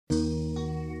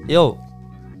Yo,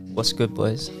 what's good,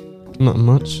 boys? Not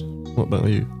much. What about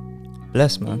you?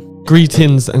 Bless, man.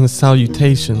 Greetings and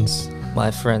salutations.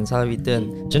 My friends, how you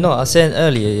doing? Do you know what I was saying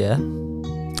earlier, yeah?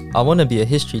 I want to be a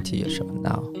history teacher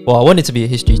now. Well, I wanted to be a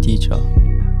history teacher,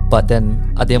 but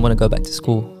then I didn't want to go back to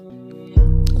school.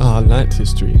 Oh, I liked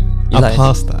history. You I liked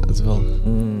passed that as well.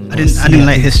 I didn't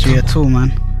like history at all,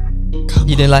 man.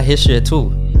 You didn't like history at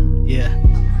all? Yeah.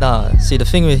 Nah, see, the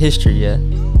thing with history, yeah,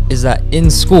 is that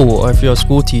in school, or if you're a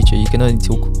school teacher, you can only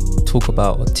talk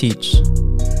about or teach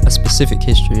a specific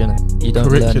history, innit? You don't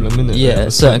Curriculum, learn, innit? yeah, Yeah,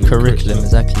 a certain curriculum, curriculum.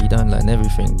 exactly. You don't learn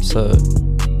everything. So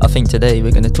I think today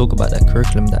we're going to talk about that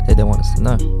curriculum that they don't want us to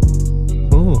know.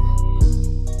 Oh,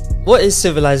 What is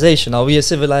civilization? Are we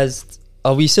civilized,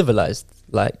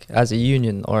 like, as a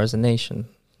union or as a nation?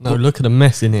 no, look at the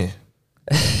mess in here.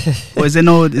 Or is there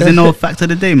no fact of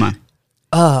the day, man?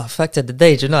 Fact of the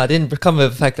day. Do you know, I didn't come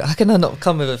with a fact. How can I not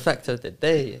come with a fact of the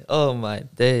day? Oh my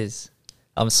days.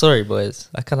 I'm sorry, boys.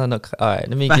 I cannot not. All right,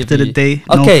 let me Fact give of you. the day.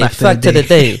 No Okay, fact of the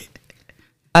day.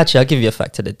 Actually, I'll give you a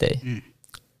fact of the day.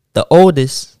 The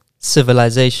oldest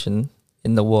civilization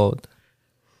in the world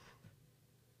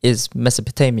is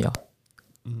Mesopotamia.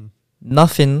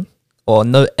 Nothing or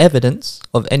no evidence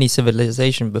of any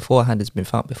civilization beforehand has been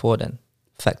found before then.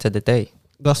 Fact of the day.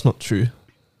 That's not true.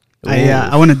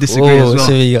 I want to disagree as well.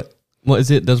 So you got What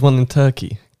is it? There's one in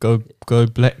Turkey. Go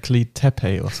Blekli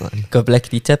Tepe or something.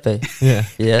 Göbekli Tepe. Yeah,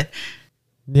 Yeah.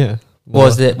 yeah. What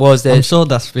was there? I'm sure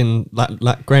that's been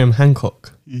like Graham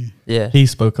Hancock. Yeah. He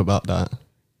spoke about that.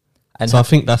 And So I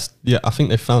think I think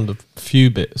they found a few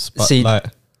bits, but See, like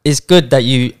it's good that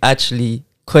you actually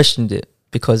questioned it,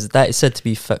 because that is said to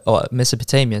be,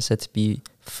 Mesopotamia is said to be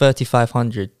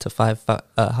 3,500 to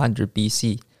 500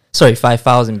 BC. Sorry,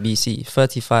 5,000 BC.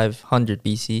 3,500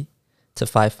 BC to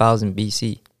 5,000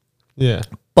 BC. yeah,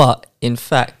 But in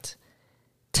fact,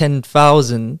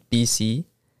 10,000 BC,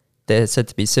 they're said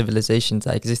to be civilizations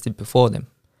that existed before them.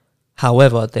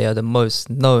 However, they are the most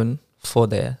known for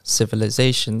their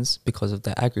civilizations because of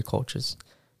their agricultures.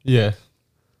 yeah.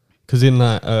 Because in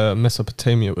that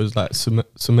Mesopotamia, it was like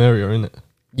Sumeria, innit?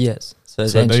 Yes. So,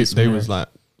 So they Sumeria. was like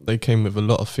they came with a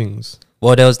lot of things.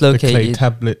 Well, there was The clay located.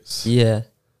 tablets. Yeah.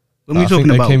 When we I think talking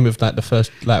they about came with like the first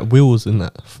like wheels and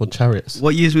that for chariots.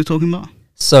 what years we talking about?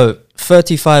 So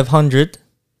 3,500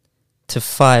 to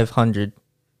 500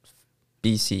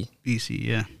 BC. BC,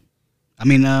 yeah. I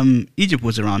mean, Egypt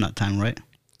was around that time, right?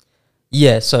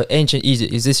 Yeah, so ancient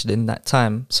Egypt existed in that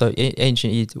time. So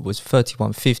ancient Egypt was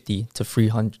 3150 to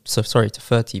 300. So sorry, to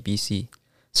 30 BC.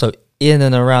 So in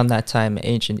and around that time,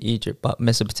 ancient Egypt, but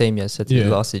Mesopotamia is said to be Yeah.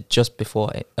 lasted just before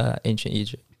ancient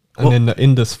Egypt. And then the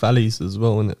Indus valleys as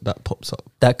well, and that pops up.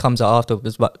 That comes out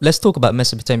afterwards. But let's talk about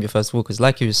Mesopotamia first of all, because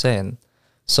like you were saying,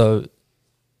 so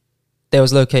there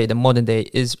was located in modern day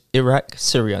is Iraq,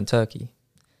 Syria, and Turkey.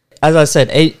 As I said,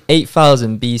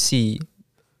 8,000 BC,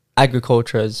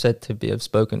 agriculture is said to be have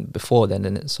spoken before then,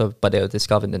 and but they were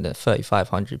discovered in the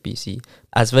 3,500 BC.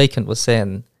 As Vacant was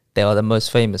saying, they are the most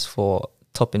famous for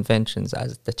top inventions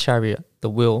as the chariot, the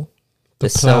wheel, the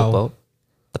The plough. sailboat,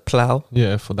 the plough.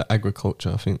 Yeah, for the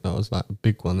agriculture, I think that was like a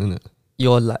big one, innit?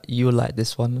 You like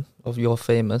this one of your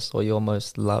famous or your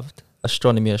most loved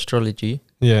astronomy, astrology.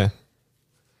 Yeah.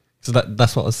 So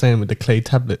that's what I was saying with the clay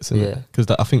tablets, innit? Yeah. Because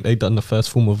I think they done the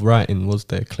first form of writing was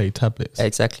their clay tablets.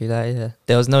 Exactly that, yeah.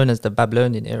 There was known as the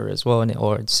Babylonian era as well, innit?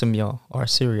 Or Sumer or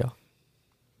Assyria.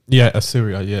 Yeah,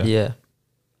 Assyria. Yeah. Yeah.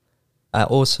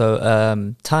 Also,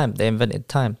 time. They invented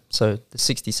time. So the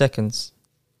 60 seconds,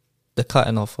 the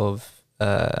cutting off of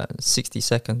 60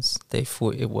 seconds, they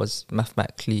thought it was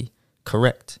mathematically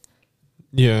correct.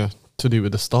 Yeah, to do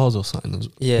with the stars or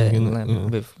something. Yeah, innit? in line Yeah.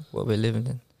 with what we're living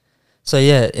in. So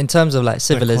yeah, in terms of like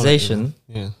civilization,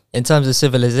 Yeah.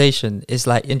 it's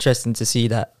like interesting to see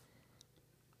that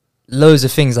loads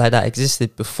of things like that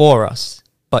existed before us,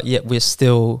 but yet we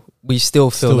still feel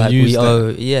Still like we use that. owe,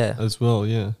 yeah. As well,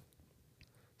 yeah.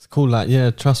 It's cool, like, yeah,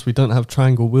 trust we don't have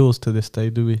triangle wheels to this day,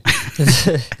 do we?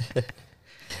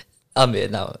 I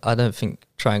mean, no, I don't think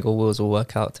triangle wheels will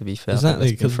work out, to be fair. I think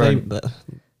Exactly, that's been because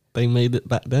thrown. they made it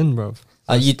back then, bruv.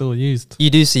 It's you- still used. You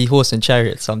do see horse and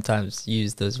chariot sometimes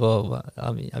used as well, but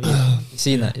I mean, have you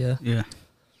seen that? Yeah. Yeah.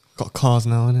 Got cars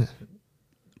now, innit?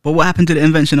 But what happened to the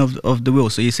invention of the wheel?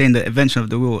 So you're saying the invention of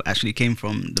the wheel actually came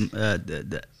from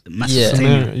the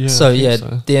Mesopotamia. Sumeria, yeah, so I think yeah,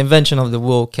 so. the invention of the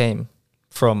wheel came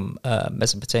from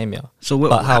Mesopotamia. So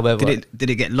what, But however- did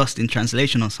it get lost in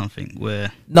translation or something?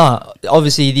 Where No,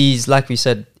 obviously these, like we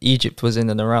said, Egypt was in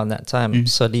and around that time.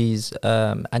 So these,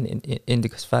 and in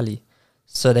Indus Valley,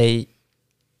 so they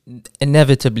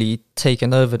inevitably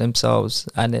taken over themselves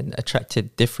and then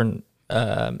attracted different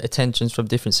attentions from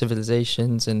different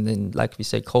civilizations, and then, like we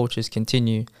say, cultures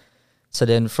continue. So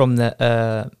then from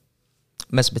the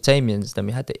Mesopotamians, then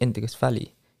we had the Indus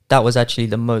Valley. That was actually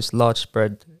the most large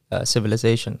spread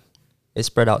civilization. It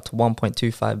spread out to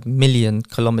 1.25 million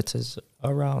kilometers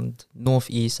around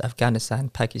northeast Afghanistan,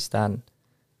 Pakistan,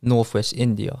 northwest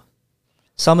India.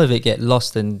 Some of it get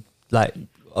lost in, like,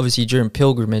 obviously during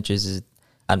pilgrimages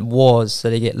and wars, so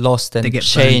they get lost and They get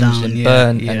changed burned down, and yeah,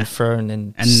 burned yeah. and thrown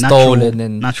and, And stolen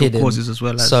and natural hidden. causes as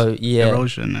well as So yeah,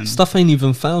 erosion and Stuff ain't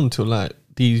even found till like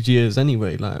these years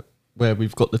anyway, like where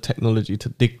we've got the technology to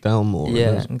dig down more. and Yeah,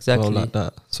 as well exactly. like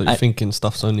that. So you're I- thinking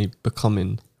stuff's only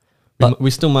becoming. But-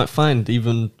 We still might find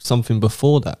even something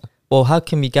before that. well, how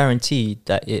can we guarantee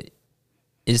that it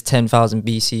is 10,000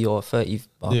 BC or 30,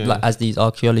 or Yeah. like as these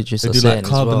archaeologists They are do saying like as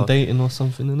carbon well? dating or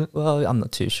something in it. Well, I'm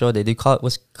not too sure. They do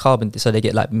what's carbon, so they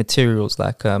get like materials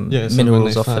like Yeah, so when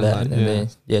minerals they off of find, that, like, and then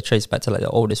they trace back to like the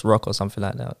oldest rock or something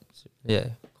like that. Yeah,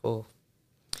 cool.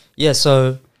 Yeah,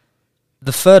 so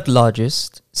the third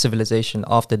largest civilization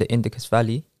after the Indus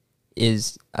Valley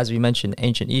is, as we mentioned,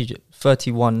 ancient Egypt,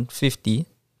 3150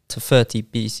 to 30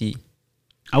 BC.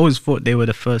 I always thought they were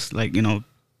the first, like, you know,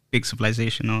 big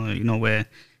civilization, or, you know, where,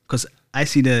 because I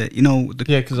see the, you know, the,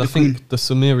 Yeah, because I the queen- think the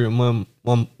Sumerian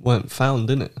one weren't found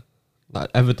in it. Like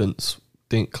evidence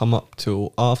didn't come up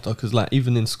till after. Because like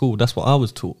even in school, that's what I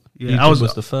was taught. Yeah, Egypt I was-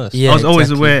 was the first. Yeah, I was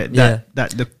always exactly. aware that Yeah.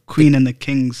 that the queen and the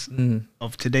kings Mm.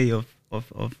 of today of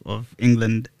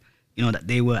England, you know, that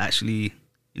they were actually,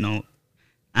 you know,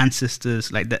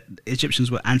 ancestors, like that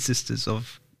Egyptians were ancestors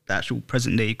of the actual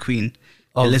present day queen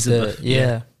Of Elizabeth. the,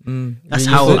 yeah. Mm. That's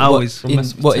You how thought I what- always- From in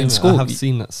Mesopotamia, school. I have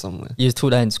seen that somewhere. You was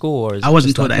taught that in school, or is I it wasn't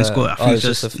just taught like that in school. I think oh, it's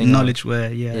just a thing knowledge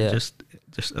where Yeah. just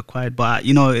acquired. But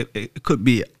you know, it could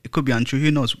be untrue.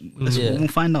 Who knows? Yeah. We'll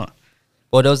find out.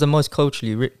 Well, that was the most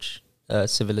culturally rich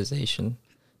civilization.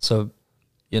 So,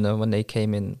 you know, when they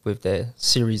came in with their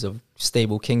series of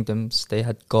stable kingdoms, they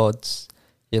had gods.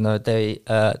 You know, they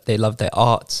loved their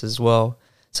arts as well.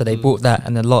 So they brought that,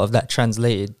 and a lot of that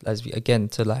translated again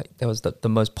to like there was the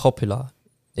most popular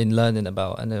in learning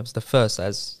about, and it was the first,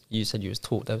 as you said, you was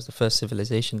taught. That was the first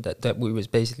civilization that we was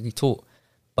basically taught,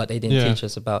 but they didn't Yeah. teach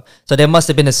us about. So there must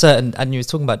have been a certain, and you was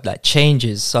talking about like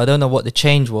changes. So I don't know what the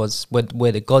change was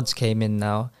where the gods came in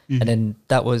now, and then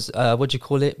that was what do you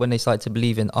call it when they started to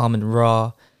believe in Amun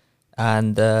Ra,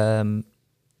 and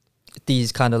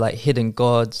these kind of like hidden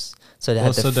gods. So they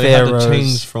had the So they had pharaohs. a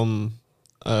change from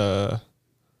you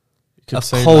could A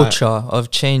say culture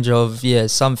of change of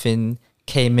something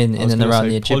came in I was and gonna around say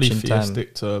the Egyptian time.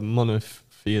 polytheistic to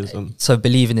monotheism. So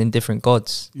believing in different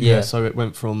gods. Yeah. So it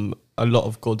went from a lot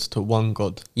of gods to one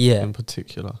god Yeah. in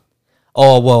particular.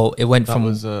 Oh well, it went That from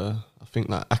was I think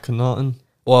like Akhenaten.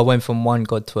 it went from one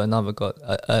god to another god,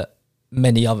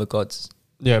 many other gods.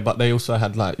 Yeah, but they also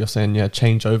had like you're saying,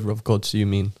 changeover of gods. You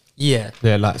mean? Yeah.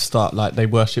 Yeah, like they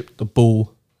worshipped the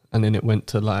bull, and then it went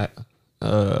to like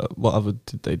what other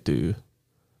did they do?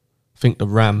 I think the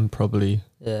ram probably.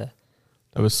 Yeah.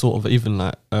 There was sort of even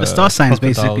like The star signs,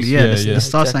 crocodiles. basically. The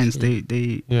star Exactly. signs.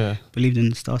 They yeah. believed in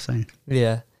the star sign.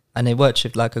 Yeah. And they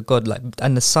worshipped like a god, like,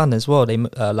 and the sun as well. They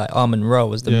like Amun Ra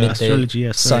was the Yeah. midday Astrology,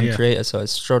 yes, sun yeah. creator, so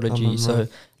astrology. Amun-Ra. So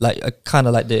like kind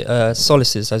of like the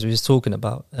solstices, as we was talking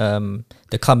about,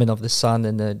 the coming of the sun,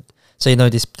 and so you know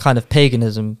this kind of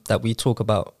paganism that we talk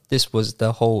about. This was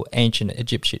the whole ancient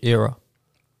Egyptian era.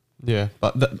 Yeah,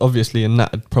 but obviously in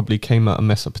that it probably came out of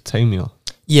Mesopotamia.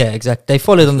 Yeah, exactly. They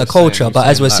followed on the Just saying, culture, you're but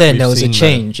as we're like, saying, we've there was a seen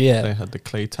change. They Yeah, had the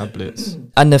clay tablets.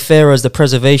 and the pharaohs, the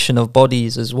preservation of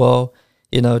bodies as well.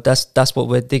 You know, that's what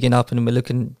we're digging up, and we're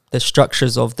looking the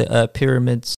structures of the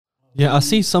pyramids. Yeah, I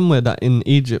see somewhere that in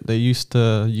Egypt they used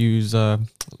to use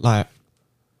like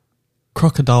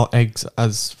crocodile eggs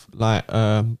as like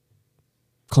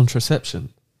contraception.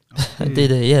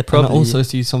 Did it? Yeah, And I probably. also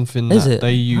see something Is that it?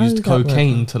 they How used did that work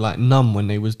cocaine out? to like numb when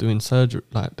they was doing surgery.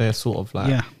 Like they're sort of like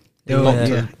Yeah.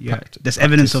 Yeah. Yeah. There's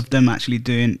evidence of them actually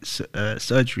doing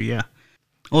surgery. Yeah.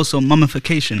 Also,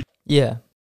 mummification. Yeah,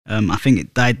 I think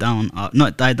it died down.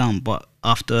 Not died down, but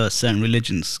after certain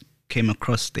religions came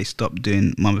across, they stopped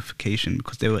doing mummification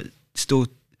because they were still,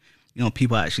 you know,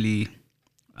 people actually.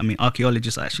 I mean,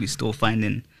 archaeologists are actually still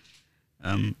finding.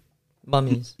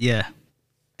 mummies. Yeah,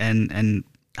 and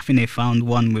I think they found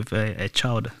one with a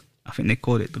child. I think they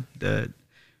called it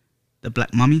the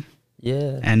black mummy.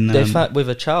 Yeah, And, they found with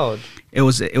a child. It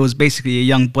was basically a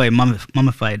young boy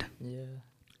mummified. Yeah,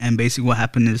 And basically what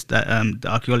happened is that the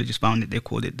archaeologists found it. They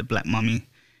called it the black mummy,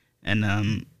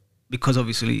 and because of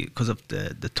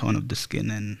the tone of the skin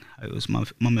and how it was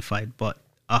mummified. But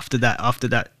after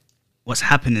that, what's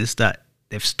happened is that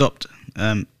they've stopped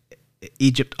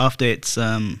Egypt after its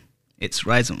its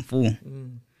rise and fall.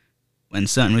 Mm. When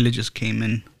certain religions came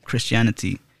in,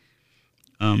 Christianity,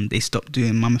 they stopped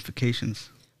doing mummifications.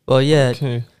 Well, yeah.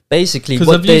 Okay. Basically, Because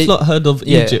what have they you not heard of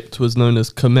yeah. Egypt was known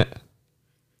as Kemet?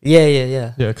 yeah.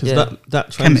 Yeah, because Yeah. that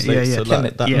Kemet, translates yeah, to yeah.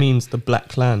 like, Kemet, that yeah. means the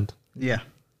black land. Yeah.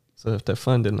 So if they're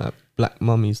finding like black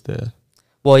mummies there,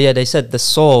 Well, yeah, they said the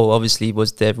soul obviously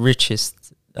was their richest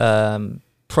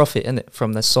profit in it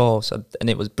from the soul, so and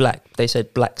it was black. They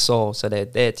said black soul, so their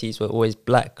deities were always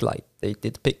black. Like they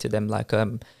depicted them like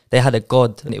they had a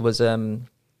god, and it was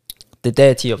the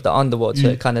deity of the underworld. So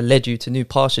it kind of led you to new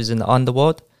pastures in the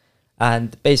underworld,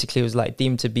 and basically it was like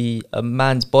deemed to be a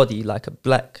man's body, like a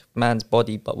black man's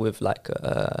body, but with like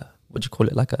a what do you call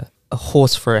it, like a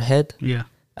horse for a head. Yeah.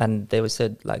 And they were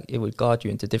said like it would guard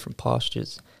you into different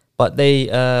pastures. But they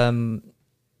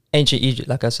ancient Egypt,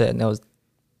 like I said, and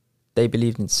they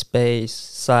believed in space,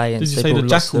 science. Did you they say the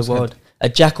brought lots to jackal's head? world. A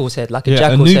jackal's head, like a Yeah,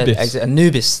 jackal's head. Anubis.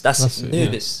 Anubis. That's it, it.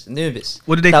 Anubis. Anubis.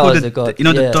 What do they That call was the god. you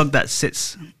know Yeah. the dog that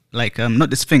sits like not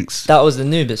the Sphinx? That was the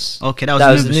Anubis. Okay, that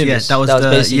was Anubis. Yeah, that was the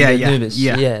basically yeah, the yeah, Anubis.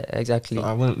 yeah. Yeah, exactly. so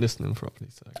I weren't listening properly.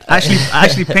 So. I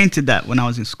actually painted that when I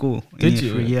was in school. in Did year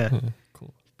you? three, yeah.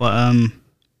 Cool. But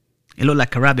it looked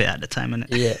like a rabbit at the time, innit?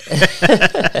 Yeah.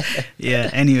 Yeah.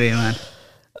 Anyway, man.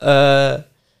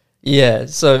 Yeah,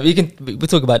 so we'll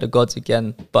talk about the gods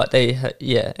again, but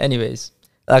anyways,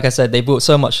 like I said, they brought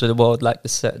so much to the world, like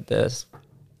the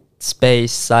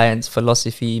space, science,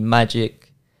 philosophy,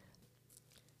 magic.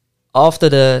 After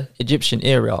the Egyptian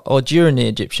era, or during the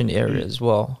Egyptian era as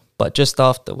well, but just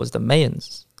after was the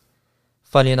Mayans.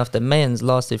 Funny enough, the Mayans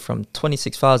lasted from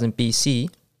 26,000 BC,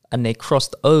 and they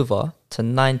crossed over to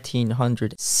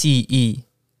 1900 CE,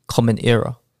 Common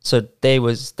Era. So they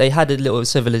had a little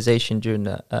civilization during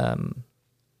the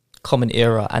Common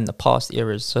Era and the past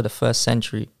eras. So the first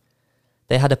century,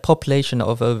 they had a population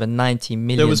of over 90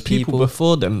 million. There was people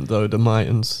before them though, the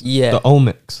Mayans. Yeah. The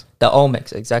Olmecs. The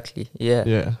Olmecs, exactly. Yeah.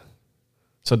 Yeah.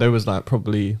 So they was like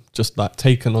probably just like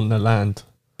taken on the land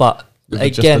But with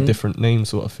just a again, different name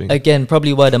sort of thing. again,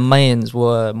 probably why the Mayans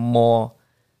were more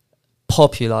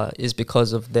popular is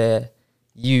because of their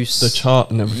use. The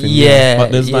chart and everything. Yeah,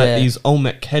 But there's yeah. like these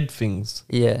Olmec head things.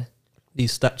 Yeah.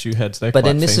 These statue heads. They're But quite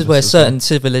then this is famous where as well. certain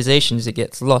civilizations it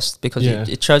gets lost because Yeah.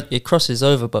 it crosses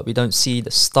over, but we don't see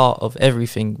the start of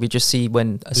everything. We just see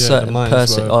when a Yeah, certain the Mayans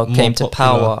person were more came to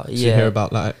popular. power. So you hear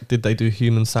about like, did they do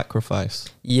human sacrifice?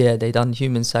 Yeah, they done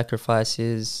human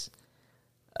sacrifices.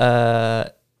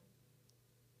 They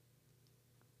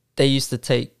used to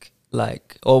take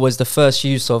or was the first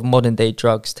use of modern day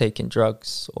drugs, taking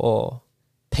drugs or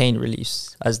pain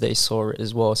reliefs as they saw it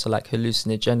as well. So like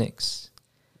hallucinogenics.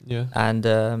 Yeah. And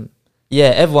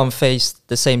everyone faced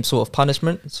the same sort of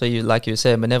punishment. So you were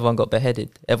saying, when everyone got beheaded,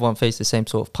 everyone faced the same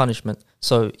sort of punishment.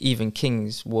 So even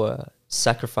kings were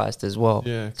sacrificed as well.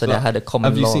 Yeah. So they had a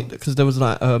common Have you law. seen? Because there was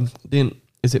like,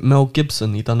 is it Mel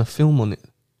Gibson? He done a film on it,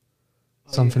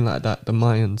 something like that. The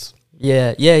Mayans.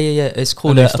 Yeah. It's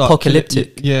called And they start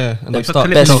Apocalyptic. yeah, and they The start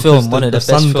best killing film, 'cause one of the best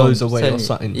sun goes films, away tell or you.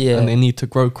 something, Yeah. and they need to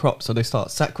grow crops, so they start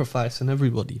sacrificing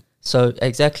everybody. So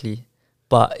exactly.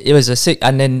 But it was a sick,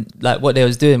 and then like what they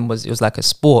was doing was, it was like a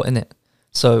sport, innit?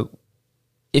 So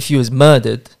if you was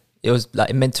murdered, it was like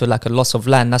it meant to like a loss of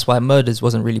land. That's why murders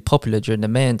wasn't really popular during the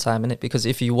Mayan time, innit? Because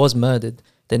if you was murdered,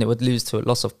 then it would lose to a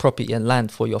loss of property and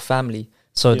land for your family.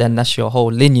 So then that's your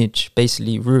whole lineage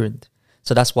basically ruined.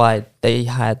 So that's why they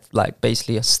had like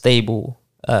basically a stable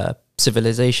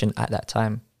civilization at that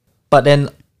time. But then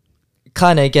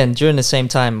kind of again during the same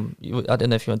time, I don't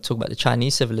know if you want to talk about the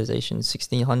Chinese civilization,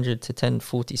 1600 to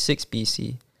 1046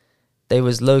 BC. They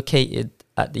was located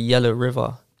at the Yellow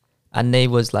River, and they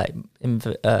was like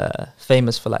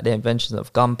famous for like the invention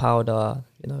of gunpowder,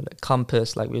 like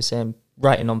compass, like we were saying,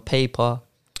 writing on paper.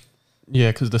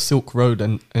 Yeah, because the Silk Road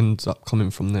ends up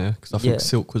coming from there. Because I think Yeah.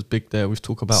 silk was big there. We've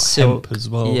talked about Silk, hemp as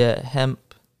well. Yeah, hemp.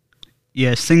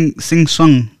 Yeah, Sing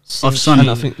Song of Sun And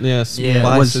I think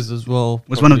spices as well.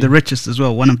 was one of the probably. richest as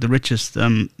well. One of the richest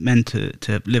men to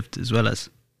have lived as well as.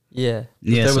 Yeah,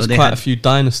 Yeah, There so was they quite had, a few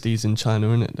dynasties in China,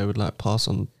 innit? They would like pass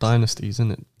on dynasties,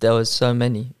 innit? there was so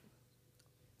many.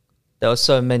 There was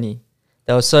so many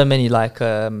like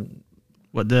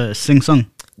what the Sing Song.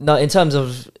 no, in terms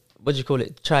of what do you call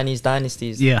it, Chinese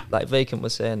dynasties. Yeah. Like Vacant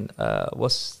was saying,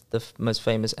 what's the most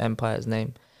famous empire's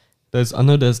name? I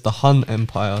know there's the Han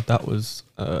Empire. That was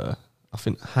I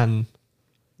think Han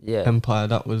Yeah, Empire.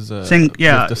 That was with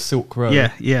the Silk Road.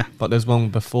 Yeah. But there's one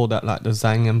before that, like the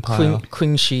Zhang Empire.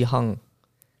 Qin Shi Huang.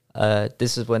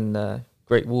 This is when the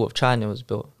Great Wall of China was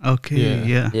built. Okay,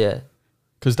 yeah. Yeah,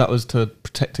 Because that was to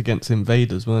protect against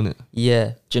invaders, weren't it?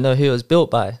 yeah. Do you know who it was built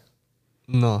by?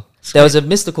 No. there was a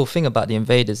mystical thing about the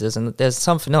invaders, and there's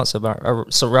something else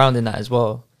about surrounding that as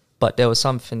well. But there was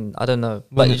something, I don't know,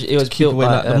 but it was built by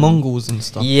like the Mongols and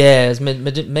stuff. Yeah, it was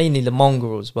mainly the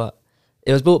Mongols, but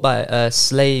it was built by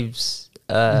slaves,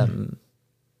 you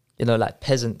know, like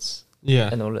peasants. Yeah.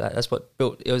 And all of that. That's what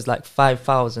built. It was like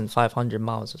 5,500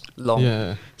 miles long.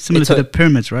 Yeah. Similar to the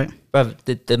pyramids, right? Bruv,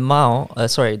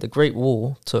 the Great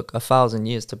Wall took 1,000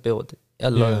 years to build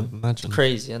alone. Yeah, imagine.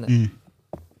 Crazy, isn't it? Mm.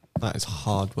 That is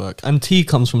hard work. And tea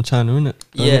comes from China, isn't it?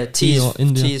 Yeah, tea or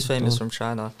India. is famous from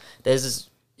China. There's this,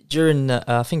 during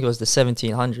I think it was the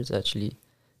 1700s actually,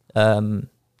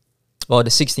 or the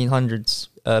 1600s.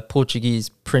 Portuguese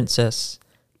princess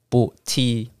brought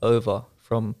tea over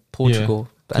from Portugal.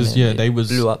 Because they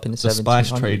blew up in the 1700s.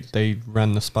 spice trade. They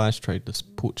ran the spice trade. The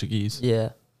Portuguese. Yeah.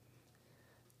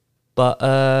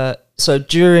 But so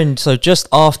just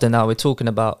after now we're talking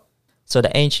about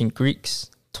the ancient Greeks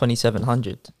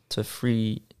 2700 to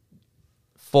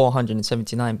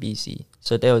 479 BC.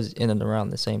 So they was in and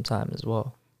around the same time as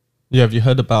well. Yeah, have you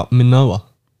heard about Minoa?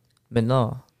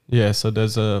 Minoa. Yeah, so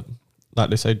there's a, like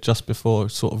they say, just before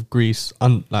sort of Greece,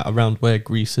 like around where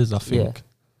Greece is, I think. Yeah.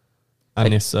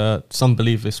 And it's some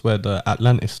believe it's where the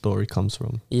Atlantis story comes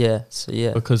from. Yeah, so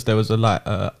yeah. Because there was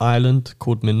a island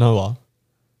called Minoa,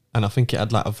 and I think it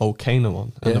had like a volcano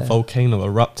on, and the volcano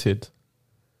erupted,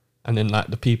 and then like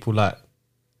the people like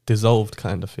dissolved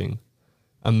kind of thing,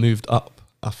 and moved up,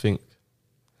 I think.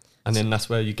 And then that's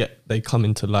where they come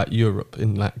into like Europe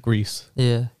in like Greece.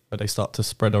 Yeah. Where they start to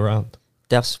spread around.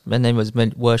 That's when they was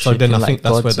worshipping. So then I like think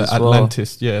that's where the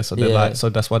Atlantis, so they're like, so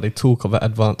that's why they talk of an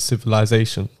advanced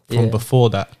civilization from before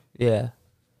that. Yeah.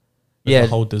 It's a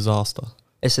whole disaster.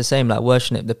 It's the same, like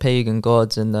worshiping the pagan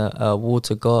gods and the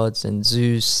water gods and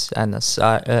Zeus and it's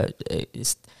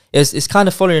kind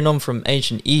of following on from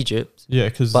ancient Egypt. Yeah,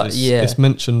 because it's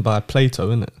mentioned by Plato,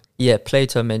 isn't it? Yeah,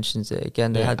 Plato mentions it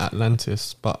again. They had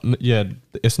Atlantis, but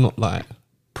it's not like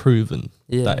proven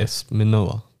that it's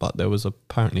Minoa, but there was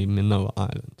apparently Minoa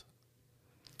Island,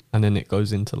 and then it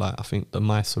goes into like I think the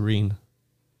Mycenaean,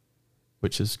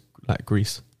 which is like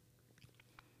Greece.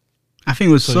 I think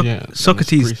it was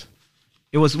Socrates.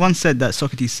 It was once said that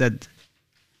Socrates said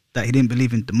that he didn't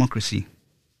believe in democracy.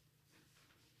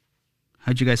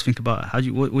 How do you guys think about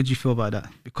it? What do you feel about that?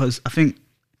 Because I think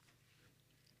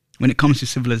when it comes to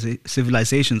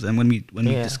civilizations, and when we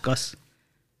discuss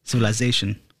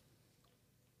civilization,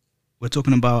 we're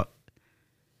talking about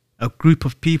a group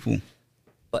of people.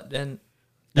 But then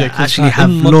that actually have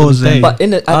laws. But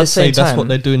at the same time, that's what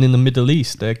they're doing in the Middle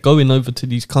East. They're going over to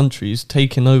these countries,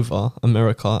 taking over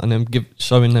America, and then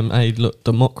showing them, hey, look,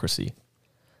 democracy.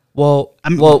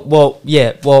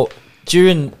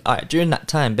 During that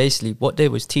time, basically, what they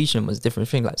was teaching was different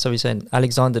thing. Like, so we're saying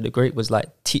Alexander the Great was like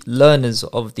learners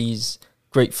of these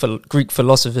great Greek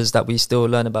philosophers that we still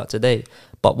learn about today.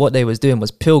 But what they was doing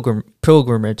was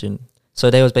pilgrimaging. So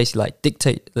they was basically like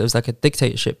there was like a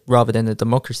dictatorship rather than a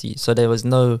democracy. So there was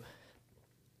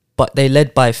but they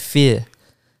led by fear.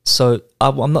 So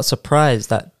I'm not surprised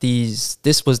that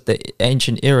this was the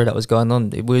ancient era that was going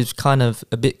on. It was kind of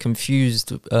a bit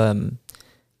confused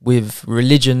with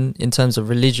religion, in terms of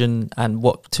religion and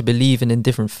what to believe in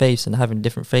different faiths, and having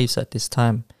different faiths at this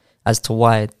time, as to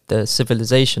why the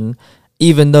civilization,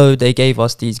 even though they gave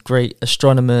us these great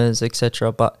astronomers,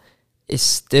 etc., but it's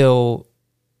still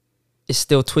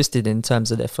twisted in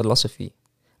terms of their philosophy.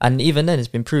 And even then, it's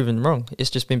been proven wrong.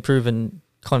 It's just been proven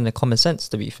kind of common sense,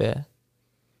 to be fair.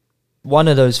 One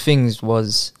of those things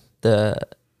was the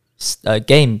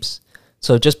games.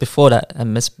 So just before that,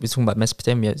 and we're talking about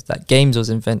Mesopotamia, that games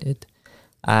was invented.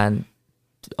 And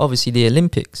obviously the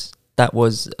Olympics, that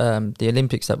was the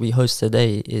Olympics that we host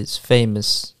today is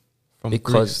famous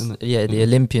because the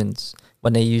Olympians,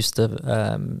 when they used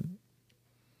to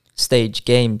stage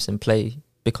games and play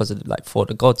because of for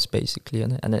the gods, basically,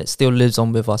 and it still lives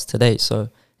on with us today. So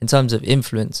in terms of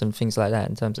influence and things like that,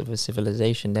 in terms of a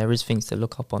civilization, there is things to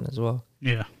look up on as well.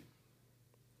 Yeah.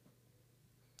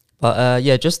 But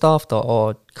just after,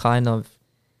 or kind of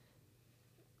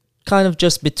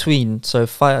just between, so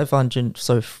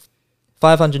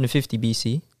 550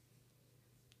 BC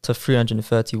to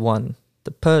 331,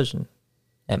 the Persian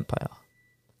Empire,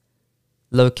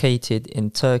 located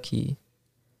in Turkey.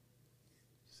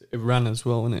 Iran as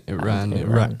well, isn't it? Iran,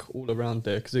 Iraq, all around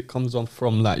there, because it comes on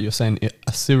from, like you're saying,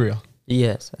 Assyria.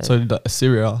 Yes. So the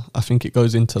Assyria, I think it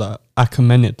goes into the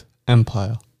Achaemenid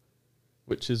Empire,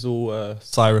 which is all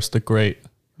Cyrus the Great,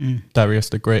 Darius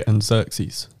the Great, and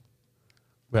Xerxes,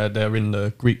 where they're in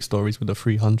the Greek stories with the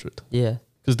 300. Yeah.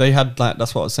 Because they had,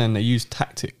 that's what I was saying, they used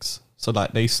tactics. So,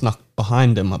 they snuck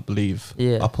behind them, I believe,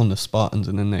 up on the Spartans,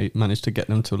 and then they managed to get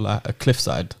them to, a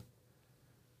cliffside.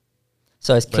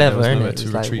 So it's Where there clever, was isn't nowhere it? to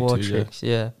It's like retreat war to, yeah. tricks,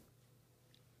 yeah.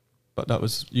 But that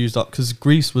was used up because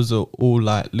Greece was all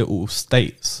like little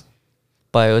states.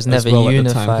 But it was As never well at the time,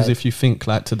 unified. because if you think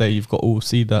like today, you've got all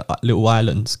see the little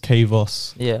islands,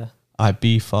 Kavos, Yeah,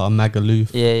 Ibiza,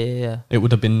 Magaluf. yeah. It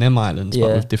would have been them islands, but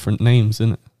Yeah. with different names,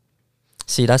 innit?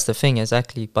 See, that's the thing,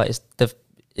 exactly. But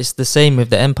it's the same with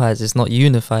the empires. It's not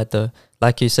unified though.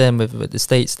 Like you're saying with the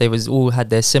states, they was all had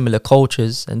their similar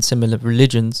cultures and similar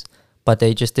religions, but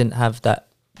they just didn't have that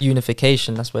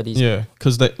unification. That's where these Yeah,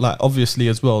 because they like obviously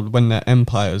as well when they're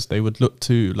empires, they would look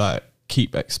to like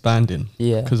keep expanding.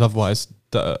 yeah Because otherwise,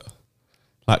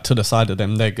 like to the side of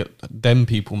them, them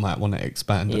people might want to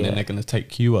expand, and Yeah. then they're going to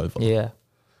take you over. yeah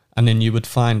And then you would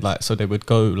find like, so they would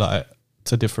go like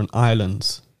to different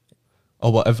islands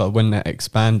or whatever when they're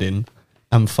expanding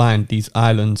and find these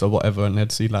islands or whatever, and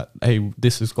they'd see like, hey,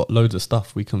 this has got loads of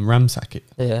stuff, we can ransack it,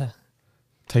 yeah.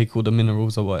 take all the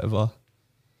minerals or whatever.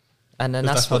 And then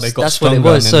 'Cause that's how what they got that's what it stronger,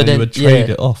 was. and So then then you would trade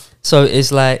yeah. it off. So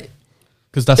it's like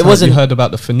Because that's It how you wasn't- heard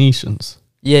about the Phoenicians.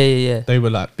 yeah. They were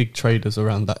like big traders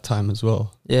around that time as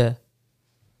well. Yeah.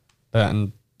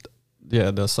 And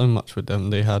yeah, there's so much with them.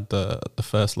 They had the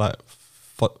first like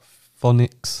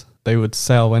phonics. They would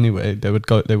sail anyway. They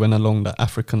went along the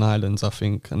African islands, I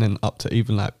think, and then up to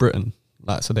even like Britain.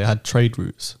 Like, so they had trade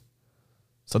routes.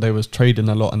 So they was trading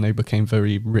a lot, and they became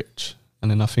very rich. And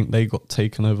then I think they got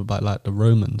taken over by like the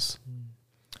Romans.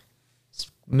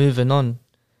 Moving on.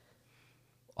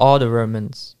 Are the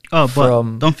Romans? Oh, but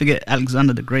From- don't forget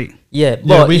Alexander the Great. Yeah,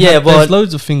 but there's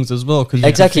loads of things as well. Cause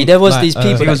exactly. There was these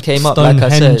people that came up, like I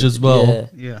Stonehenge said, as well. Yeah.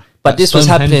 Yeah. But this was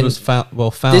Stonehenge happening. Was found,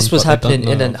 This was but they happening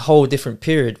don't in know. a whole different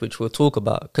period, which we'll talk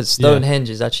about. Because Yeah. Stonehenge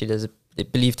is actually they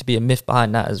believed to be a myth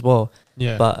behind that as well.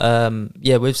 Yeah. But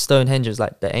yeah, with Stonehenge, it's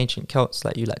like the ancient Celts,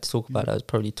 like you like to talk about, that was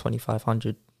probably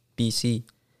 2500 BC.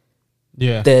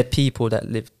 yeah. They're people that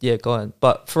lived. Yeah, go on.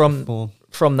 But Before-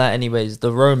 from that, anyways,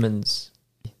 the Romans,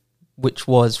 which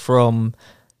was from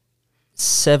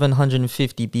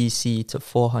 750 BC to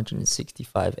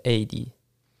 465 AD.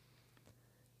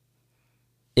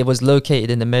 It was located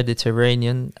in the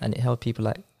Mediterranean, and it held people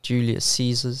like Julius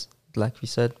Caesar's, like we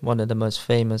said, one of the most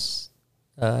famous,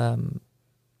 what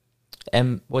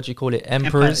do you call it,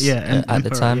 emperors at the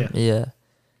emperor, time. Yeah.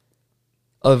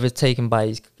 Overtaken by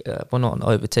his, well, not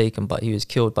overtaken, but he was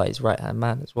killed by his right-hand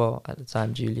man as well at the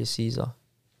time, Julius Caesar.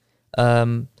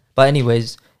 But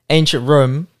anyways, ancient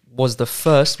Rome was the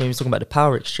first, when we were talking about the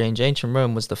power exchange, ancient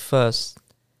Rome was the first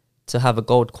to have a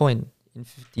gold coin in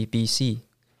 50 BC.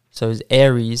 So it was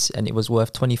Ares, and it was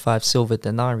worth 25 silver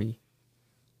denarii.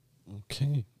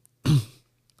 Okay.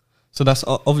 So that's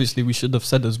obviously we should have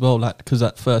said as well, like, because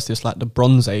at first it's like the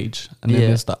Bronze Age, and then Yeah.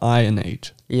 there's the Iron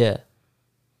Age, Yeah,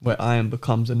 where iron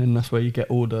becomes, and then that's where you get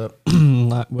all the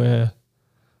like where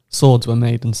swords were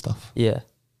made and stuff. yeah.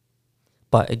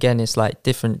 But again, it's like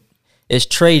different. It's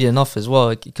trading off as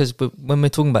well, because when we're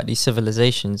talking about these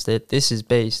civilizations, this is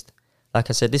based, like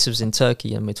I said, this was in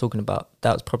Turkey, and we're talking about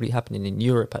that was probably happening in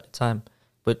Europe at the time.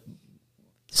 But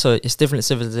so it's different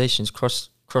civilizations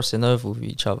crossing over with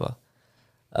each other.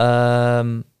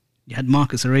 You had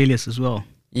Marcus Aurelius as well,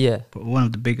 Yeah, but one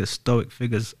of the biggest Stoic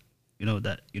figures,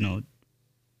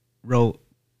 wrote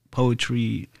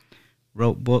poetry,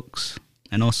 wrote books,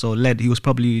 and also led. He was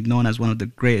probably known as one of the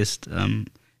greatest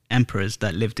emperors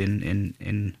that lived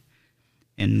in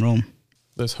Rome.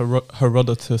 There's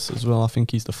Herodotus as well. I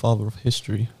think he's the father of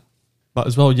history. But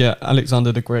as well, yeah,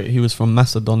 Alexander the Great. He was from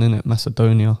Macedon, innit?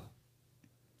 Macedonia.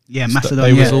 Yeah, They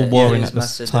Macedonia. was all warring yeah, at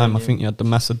this Macedonia. time. I think you had the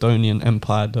Macedonian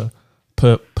Empire, the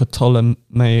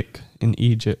Ptolemaic in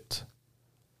Egypt.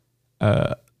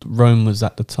 Rome was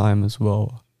at the time as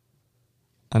well.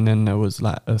 And then there was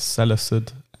like a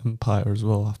Seleucid Empire as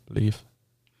well, I believe.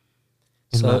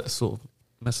 In So- that sort of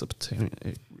Mesopotamian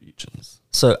regions.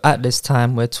 So at this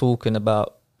time, we're talking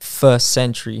about 1st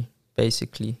century,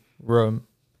 basically, Rome.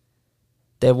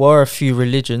 There were a few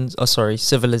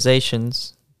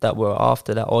civilizations that were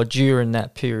after that or during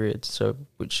that period, so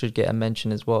which should get a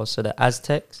mention as well. So the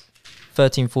Aztecs,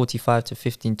 1345 to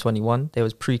 1521. There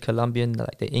was pre-Columbian,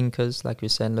 like the Incas, like we were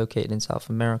saying, located in South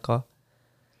America.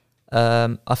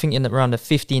 I think in around the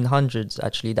 1500s,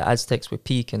 actually, the Aztecs were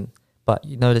peaking. But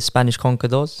you know the Spanish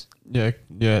conquistadors? Yeah,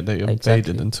 they invaded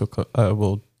Exactly. and took,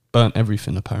 burnt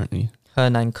everything apparently.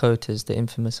 Hernan Cortes, the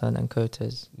infamous Hernan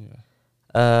Cortes. Yeah.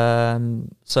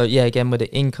 So yeah, again with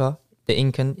the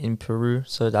Incan in Peru.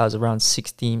 So that was around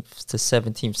 16th to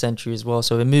 17th century as well.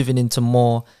 So we're moving into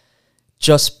more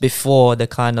just before the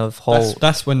kind of whole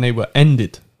That's when they were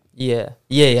ended. yeah So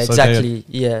they exactly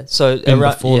yeah. So Been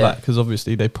around before yeah, that, because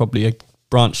obviously they probably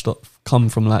branched off, come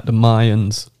from like the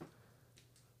Mayans.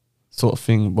 sort of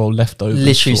thing. Well, leftovers.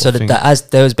 Literally, so sort of that as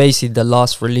there was basically the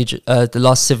last religion, the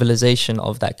last civilization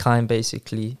of that kind,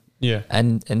 basically, yeah,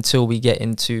 and until we get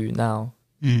into now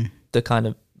Mm. the kind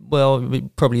of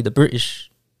probably the British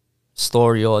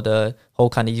story or the whole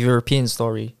kind of European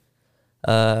story,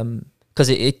 because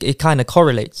it kind of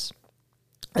correlates.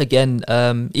 Again,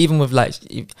 even with like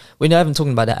we're not even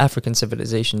talking about the African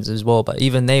civilizations as well, but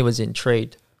even they was in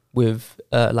trade with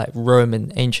like Rome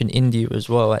and ancient India as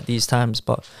well at these times.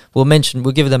 But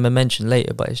we'll give them a mention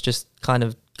later. But it's just kind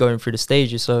of going through the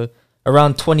stages. So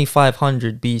around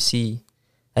 2500 BC,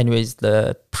 anyways,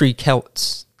 the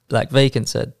pre-Celts, like Vacant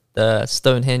said, the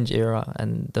Stonehenge era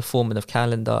and the forming of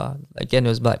calendar. Again, it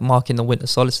was like marking the winter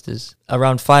solstice.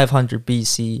 Around 500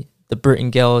 BC, the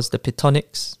Britain Girls, the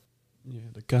Pitonics. yeah,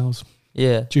 the girls.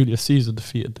 Yeah, Julius Caesar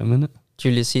defeated them, innit?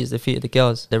 Julius Caesar defeated the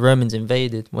girls. The Romans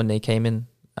invaded when they came in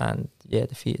and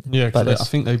defeated them. Yeah, But because I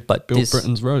think they but built this-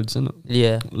 Britain's roads, innit?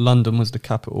 Yeah, London was the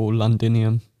capital,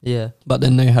 Londinium. yeah, But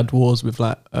then they had wars with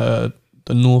like the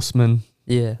Norsemen,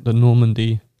 yeah, the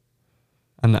Normandy,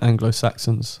 and the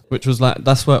Anglo-Saxons, which was like,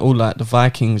 that's where all like the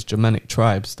Vikings, Germanic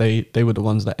tribes, they were the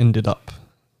ones that ended up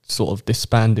sort of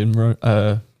disbanding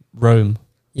Rome,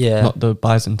 yeah. not the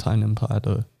Byzantine Empire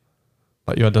though.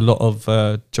 But you had a lot of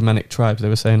Germanic tribes. They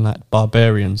were saying like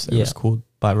barbarians. It Yeah. was called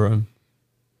by Rome.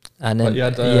 And then But you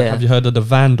had, have you heard of the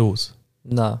Vandals?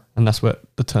 no, And that's where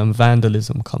the term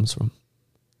vandalism comes from.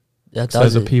 yeah, So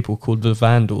there's a people called the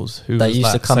Vandals who that was used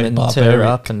like, to come say, in and tear barbaric.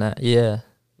 up and that. Yeah,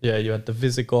 Yeah, you had the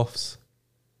Visigoths,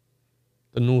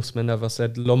 the Norsemen, as I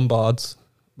said, Lombards,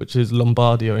 which is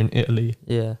Lombardia in Italy.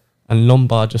 yeah. And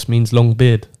Lombard just means long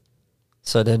beard.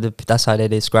 So that's how they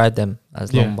describe them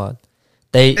as Yeah. Lombard.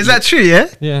 They Is that true? Yeah,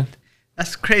 Yeah,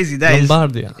 that's crazy. That is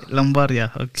Lombardia.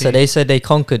 Lombardia. Okay. so they said they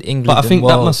conquered England. But I think and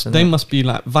that Wales they must be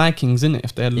like Vikings, innit?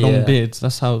 If they had long Yeah. beards,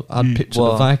 that's how I'd Mm. picture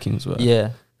Well, the Vikings were.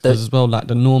 yeah, Because as well, like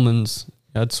the Normans,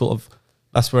 you had sort of,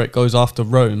 that's where it goes after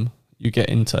Rome. You get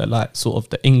into like sort of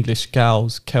the English,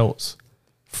 Gauls, Celts,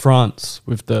 France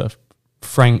with the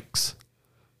Franks,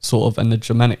 sort of, and the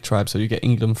Germanic tribes. So you get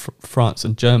England, France,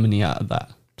 and Germany out of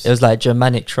that. it was like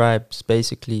Germanic tribes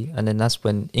basically, and then that's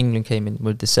when England came in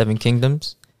with the Seven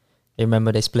Kingdoms. You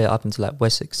remember they split up into like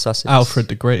Wessex, Sussex, Alfred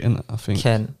the Great, innit? I think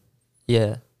Kent.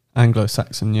 Yeah,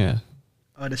 Anglo-Saxon, yeah.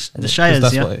 oh, the 'Cause Shires.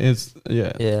 that's Yeah. what it is.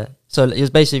 Yeah. yeah. So it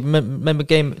was basically remember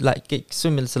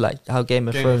similar to like how Game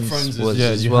of Thrones was yeah,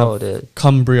 as you well. have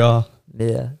Cumbria,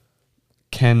 Yeah.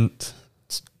 Kent,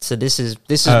 So this is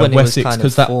when it was Wessex, kind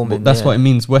of because forming. that's yeah. what it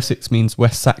means. Wessex means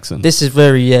West Saxon. This is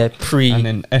very pre. And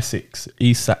then Essex,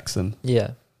 East Saxon.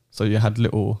 Yeah. So you had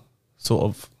little sort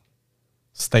of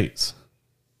states.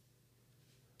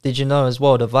 Did you know as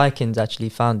well the Vikings actually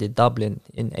founded Dublin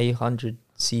in 800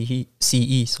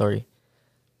 CE? Sorry.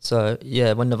 So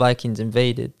yeah, when the Vikings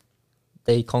invaded,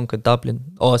 they conquered Dublin.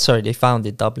 Oh, sorry, they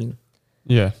founded Dublin.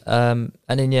 Yeah. And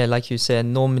then yeah, like you said,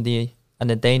 Normandy and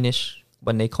the Danish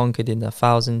when they conquered in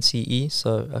 1000 CE.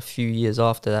 So a few years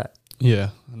after that. Yeah.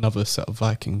 Another set of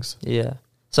Vikings. Yeah.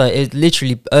 So it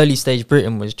literally early stage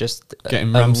Britain was just Getting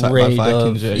a ramsacked by raid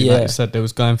Vikings. of- Yeah. Like you said, they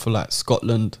was going for like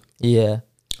Scotland, Yeah.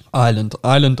 Ireland,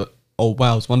 or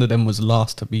Wales. One of them was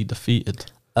last to be defeated.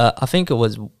 I think it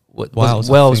was Wales,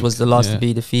 I Wales think, was the last yeah. to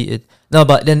be defeated. No,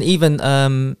 but then even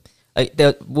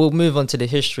we'll move on to the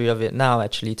history of it now.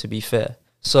 Actually, to be fair,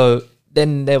 so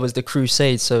then there was the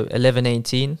Crusades, so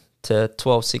 1118 to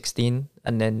 1216,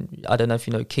 and then I don't know if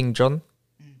you know King John.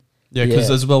 Yeah, because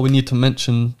Yeah. as well, we need to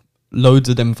mention loads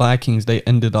of them Vikings, they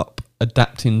ended up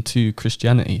adapting to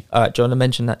Christianity. All right, do you want to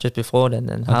mention that just before then?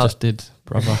 And I how? just did,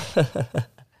 brother.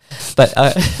 But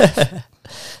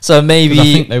so 'Cause maybe I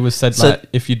think they was said so- like,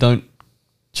 if you don't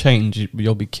change,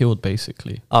 you'll be killed,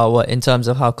 basically. what in terms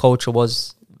of how culture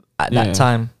was at Yeah. that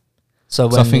time. So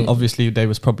So when I think obviously they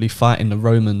was probably fighting the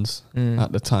Romans Mm.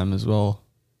 at the time as well.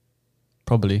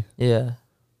 Probably. yeah.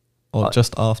 Or Uh,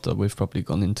 just after we've probably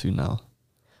gone into now.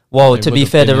 Well, They to would be have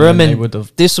fair, been the in and they Roman would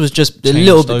have this was just a changed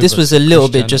little bit. This over was a to little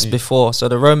bit just Christianity. before. So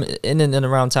the Roman in and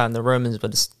around time, the Romans were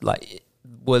just like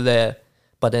were there,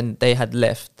 but then they had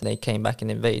left and they came back and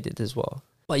invaded as well.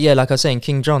 But yeah, like I was saying,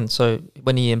 King John. So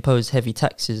when he imposed heavy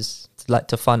taxes, like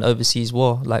to fund overseas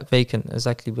war, like Vacant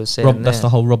exactly was saying. That's there. the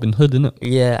whole Robin Hood, isn't it?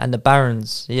 Yeah, and the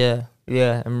barons. Yeah,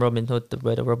 yeah, and Robin Hood,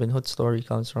 where the Robin Hood story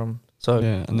comes from. So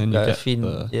Yeah, and then you get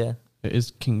feeding, yeah. it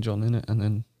is King John, innit? And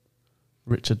then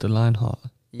Richard the Lionheart.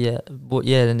 Yeah, but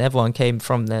yeah, and everyone came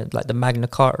from there, like the Magna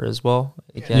Carta as well.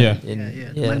 Again,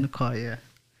 Yeah. Magna Carta,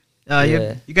 yeah.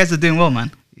 Yeah. You guys are doing well,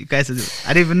 man. You guys are.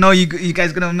 I didn't even know you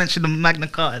guys gonna mention the Magna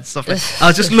Carta and stuff. Like, I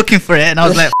was just looking for it, and I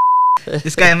was like,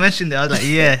 this guy mentioned it. I was like,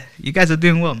 yeah, you guys are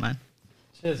doing well, man.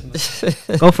 Cheers,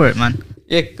 man. Go for it, man.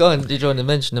 Yeah, go on. Did you want to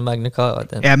mention the Magna Carta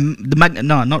then? Yeah, the Magna.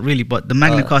 No, not really. But the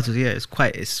Magna Carta, yeah,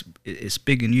 it's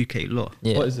big in UK law.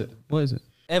 Yeah. What is it? What is it?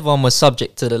 Everyone was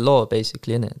subject to the law,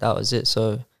 basically, innit? That was it.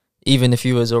 So even if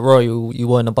you was a royal, you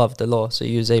weren't above the law, so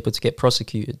you was able to get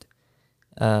prosecuted.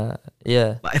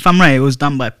 Yeah. But if I'm right, it was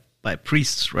done by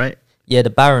priests, right? Yeah, the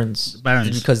barons.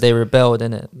 Barons. Because they rebelled,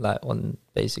 innit? Like, on,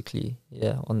 basically,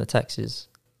 yeah, on the taxes.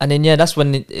 And then, yeah, that's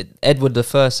when Edward the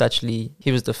First, actually,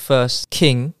 he was the first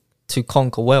king to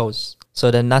conquer Wales. So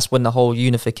then that's when the whole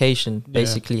unification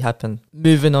basically happened.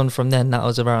 Moving on from then, that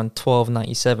was around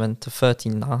 1297 to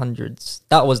 1300s.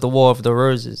 That was the War of the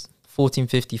Roses,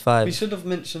 1455. We should have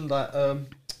mentioned that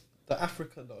the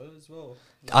Africa though as well.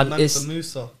 It's- Mansa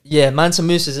Musa. Yeah, Mansa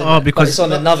Musa's in Oh, it, but because- it's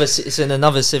on another. It's in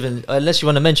another civil. Unless you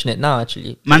want to mention it now,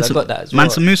 actually. 'Cause I got that as well.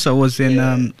 Mansa Musa was in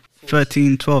Yeah.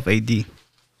 1312 AD.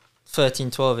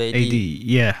 1312 AD. AD,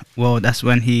 yeah. Well, that's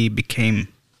when he became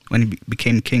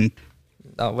king.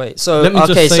 Oh wait. So Let me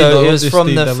just okay, say so though, it was from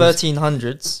obviously the there was-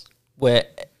 1300s where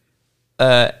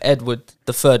Edward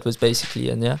the Third was basically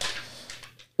in. Yeah.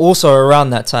 Also around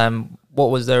that time,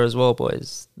 what was there as well,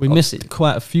 boys? We Obviously- missed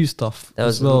quite a few stuff There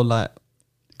as was a- well, like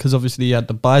because obviously you had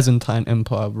the Byzantine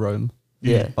Empire of Rome,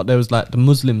 Yeah. but there was like the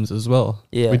Muslims as well.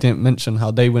 Yeah. We didn't mention how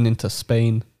they went into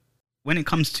Spain. When it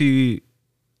comes to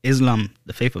Islam,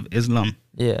 the faith of Islam,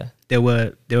 Yeah. there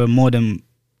were more than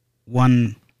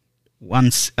one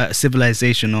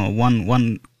civilization or one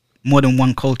more than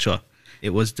one culture.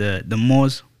 It was the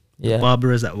Moors, Yeah. the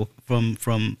Berbers that were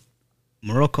from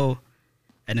Morocco,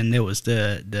 and then there was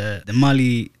the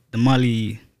Mali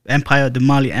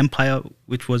Empire,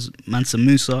 which was Mansa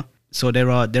Musa. So there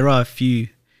are a few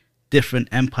different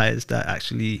empires that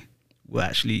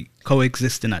were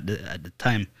coexisting at the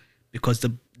time, because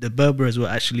the Berbers were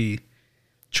actually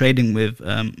trading with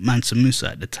Mansa Musa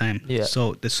at the time. Yeah.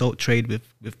 So the salt trade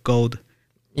with gold.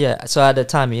 Yeah. So at the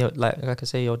time, you like I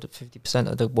say, you had 50%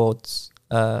 of the world's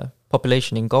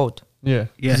population in gold. Yeah, Yeah.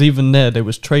 because even there they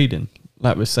was trading,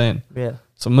 like we're saying. Yeah.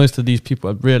 So most of these people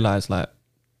had realized like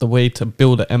the way to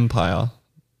build an empire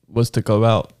was to go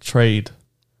out, trade,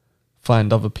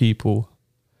 find other people,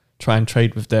 try and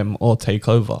trade with them or take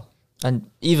over. And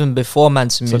even before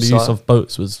Mansa So Musa, the use of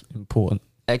boats was important.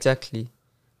 exactly.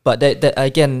 But they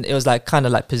again, it was like kind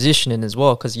of like positioning as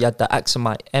well, because you had the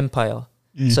Aksumite Empire.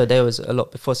 So there was a lot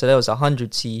before. So there was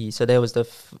 100 CE. So there was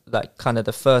like kind of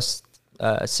the first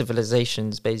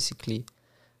civilizations basically.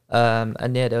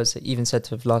 And yeah, there was even said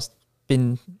to have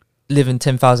been living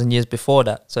 10,000 years before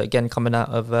that. So again, coming out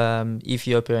of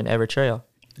Ethiopia and Eritrea.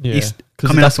 Yeah, East- because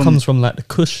coming that out comes from like the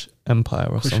Kush Empire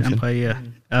or Kush something. Empire,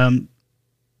 yeah.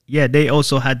 Yeah, they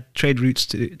also had trade routes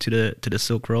to the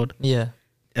Silk Road. Yeah.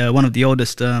 One of the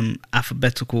oldest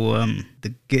alphabetical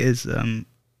the Gitters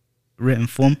written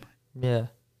form. Yeah.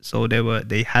 So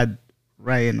they had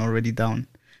writing already down,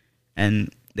 and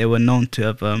they were known to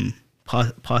have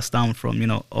passed down from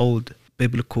old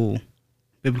biblical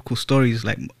stories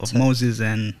like of Moses,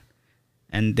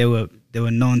 and they were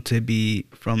known to be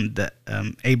from the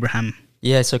Abraham.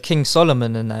 Yeah, so King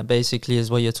Solomon and that basically is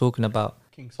what you're talking about.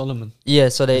 King Solomon. Yeah,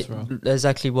 so they Israel.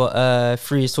 exactly what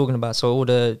Free is talking about. So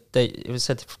it was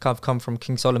said to have come from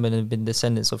King Solomon and been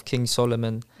descendants of King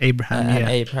Solomon Abraham, and yeah.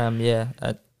 Abraham, yeah.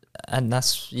 And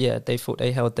that's they thought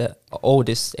they held the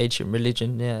oldest ancient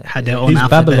religion, yeah. Had their own He's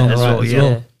alphabet Babylon, as right, well, as yeah.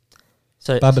 well.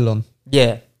 So Babylon.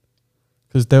 yeah,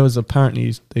 Because there was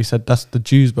apparently, they said that's the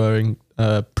Jews were in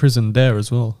prison there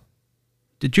as well.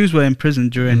 The Jews were in prison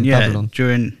during In Babylon.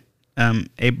 during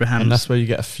Abraham's. And that's where you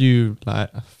get a few like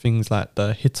things like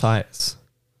the Hittites.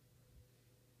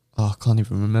 Oh, I can't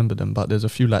even remember them, but there's a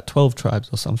few like 12 tribes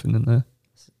or something in there.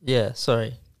 yeah.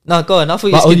 Sorry, no, go on. I thought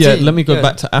you. But, was oh yeah, continuing. let me go on.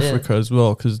 back to Yeah. Africa as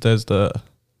well, because there's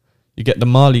you get the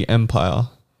Mali Empire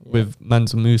Yeah. with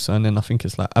Mansa Musa, and then I think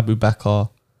it's like Abu Bakr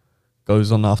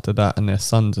goes on after that, and their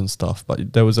sons and stuff.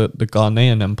 But there was the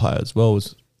Ghanaian Empire as well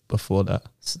was before that.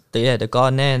 The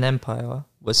Ghanaian Empire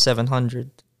was 700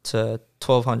 to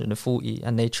 1240,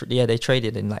 and they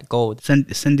traded in like gold.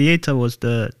 Sendieta was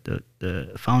the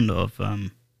founder of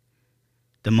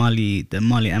the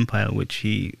Mali Empire,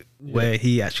 where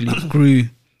he actually grew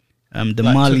the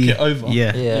Like, Mali. took it over.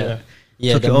 Yeah.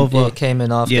 Yeah, Took it over. It came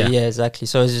in after. Yeah. Yeah, exactly.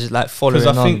 So it's just like following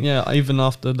Because I on. think even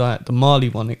after like the Mali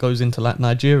one, it goes into like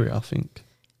Nigeria. I think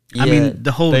I mean,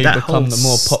 the whole they that become whole the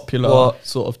more popular Well,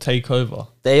 sort of takeover.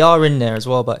 they are in there as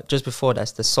well, but just before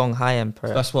that's the Songhai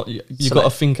Empire. That's what you So got to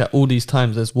like- think. At all these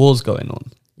times, there's wars going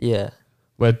on Yeah,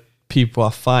 where people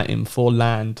are fighting for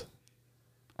land.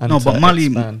 And no, to but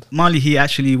expand. Mali, he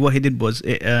actually what he did was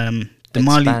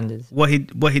expanded. What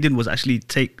he did was actually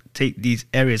take these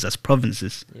areas as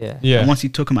provinces. Yeah, Yeah, And once he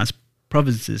took them as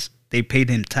provinces, they paid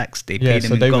him tax. They Yeah, paid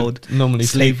so him they in gold. would normally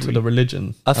take to slavery. the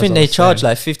religion. I as think they was charge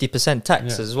saying. like 50%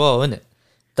 tax Yeah. as well, innit?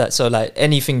 That so like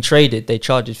anything traded, they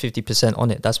charged 50% on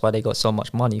it. That's why they got so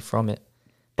much money from it.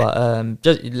 But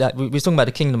just like we was talking about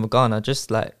the Kingdom of Ghana,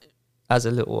 just like as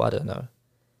a little, I don't know,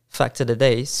 fact of the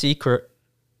day, secret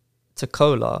to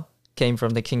cola came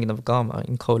from the Kingdom of Ghana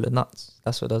in cola nuts.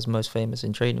 That's what those most famous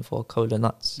in trading for, cola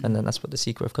nuts, and then that's what the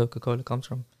secret of Coca-Cola comes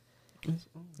from.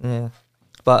 Yeah,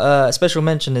 but a special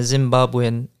mention is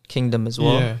Zimbabwean Kingdom as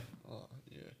well. Yeah.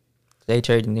 They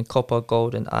traded in copper,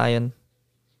 gold, and iron.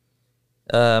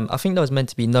 I think that was meant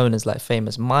to be known as like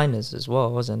famous miners as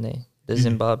well, wasn't they? The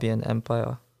Zimbabwean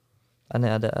Empire, and they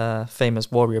had a famous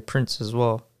warrior prince as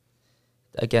well.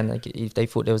 Again, like if they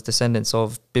thought there was descendants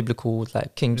of biblical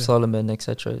like King Solomon,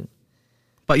 etc.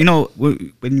 But you know,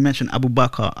 when you mentioned Abu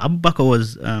Bakr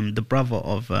was the brother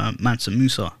of Mansa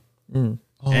Musa. Mm.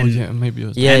 Oh And- yeah, maybe it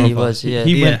was. Yeah, the he brother. was, yeah.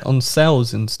 He Yeah. went on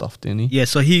sales and stuff, didn't he? Yeah,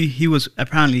 so he was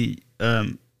apparently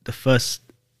the first,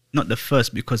 not the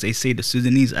first, because they say the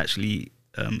Sudanese actually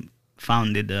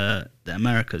founded the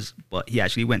Americas, but he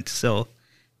actually went to sell,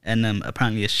 and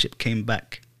apparently a ship came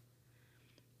back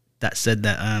that said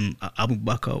that Abu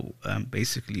Bakr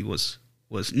basically was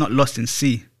not lost in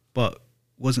sea, but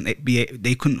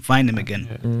they couldn't find him again,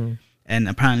 Yeah. and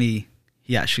apparently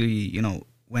he actually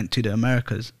went to the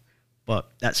Americas, but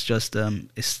that's just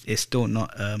it's still not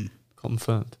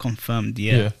Confirmed. confirmed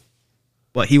Yeah. yet.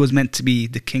 But he was meant to be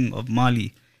the king of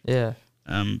Mali Yeah,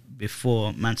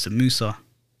 before Mansa Musa,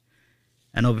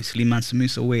 and obviously Mansa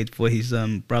Musa waited for his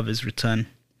brother's return,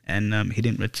 and he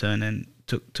didn't return and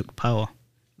took power,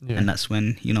 Yeah. and that's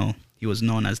when he was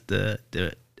known as the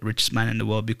richest man in the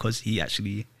world, because he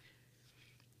actually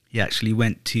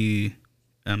went to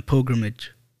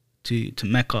pilgrimage to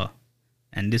Mecca,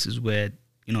 and this is where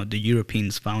the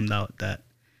Europeans found out that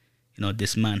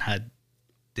this man had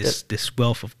this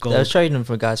wealth of they were gold. trading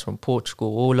for guys from Portugal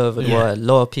all over the Yeah. world. A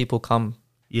lot of people come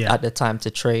Yeah, at the time to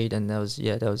trade, and there was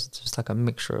just like a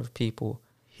mixture of people.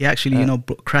 he actually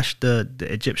crashed the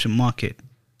Egyptian market.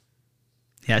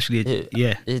 He actually Did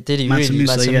he Mansa really?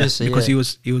 Musa, Mansa yeah, Musa, because yeah.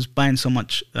 he was buying so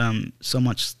much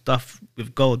stuff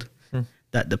with gold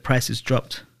that the prices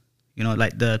dropped.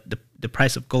 Like the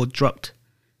price of gold dropped.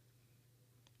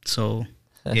 So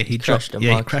yeah, he crashed dropped. the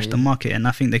He market, crashed the yeah. market, and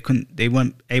I think they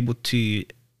weren't able to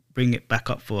bring it back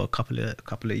up for a couple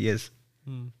of years.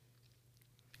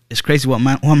 It's crazy what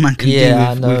one man can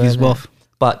Yeah, I do know, with his innit? wealth.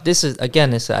 But this is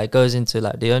again, it goes into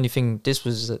like the only thing. This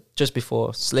was just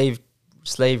before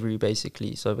slavery,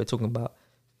 basically. So we're talking about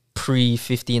pre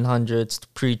 1500s,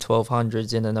 pre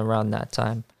 1200s, in and around that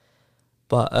time.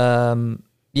 But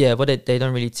yeah, but they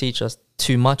don't really teach us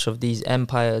too much of these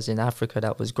empires in Africa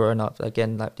that was growing up.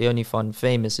 Again, like the only one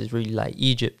famous is really like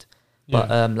Egypt. But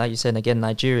like you said, again,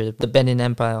 Nigeria, the Benin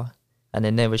Empire, and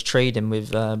then there was trading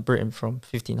with Britain from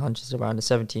 1500s around the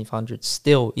 1700s.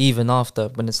 Still, even after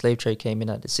when the slave trade came in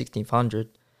at the 1600s,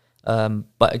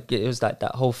 but it was like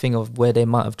that whole thing of where they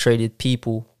might have traded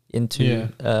people into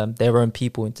their own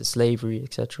people into slavery,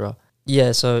 etc.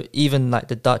 Yeah, so even like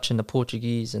the Dutch and the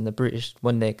Portuguese and the British,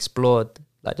 when they explored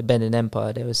like the Benin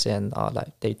Empire, they were saying,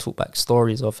 like they talk back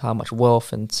stories of how much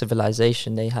wealth and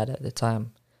civilization they had at the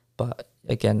time. But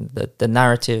again, the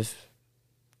narrative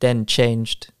then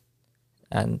changed,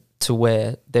 and to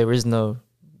where there is no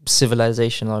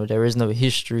civilization or there is no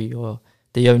history, or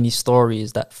the only story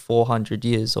is that 400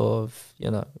 years of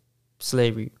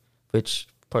slavery, which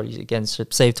probably again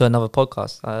should save to another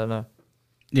podcast. I don't know.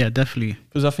 Yeah, definitely.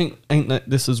 Because I think ain't that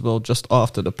this as well just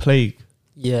after the plague.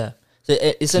 Yeah, so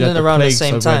it's in You and had around the plague,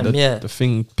 same so where time. the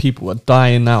thing, people were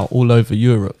dying out all over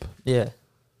Europe. Yeah.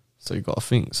 So you got to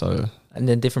think. So And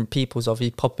then different peoples of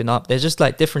it popping up. There's just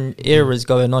like different eras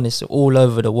going on. It's all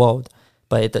over the world,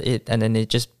 but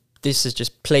this is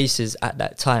just places at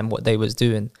that time what they was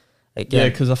doing. yeah,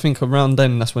 because I think around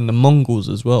then that's when the Mongols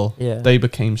as well. Yeah. They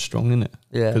became strong in it.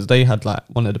 Yeah. Because they had like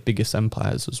one of the biggest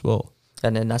empires as well.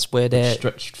 And then that's where Which their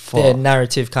stretched their far.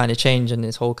 narrative kind of changed, and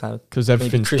this whole kind of Because maybe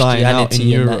everything's dying out in Christianity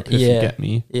and Europe, that, if you yeah. get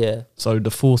me. yeah. So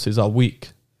the forces are weak.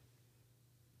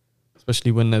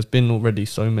 Especially when there's been already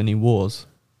so many wars.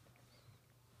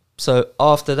 So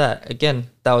after that, again,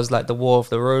 that was like the War of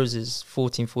the Roses,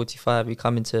 1445. We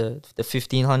come into the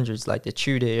 1500s, like the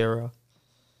Tudor era.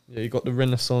 Yeah, you got the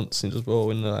Renaissance as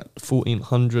well in the like,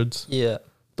 1400s. Yeah.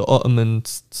 The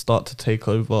Ottomans start to take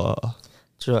over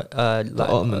Like the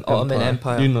Ottoman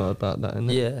Empire. You know about that,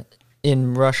 innit? Yeah.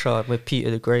 In Russia with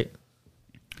Peter the Great.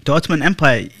 The Ottoman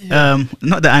Empire,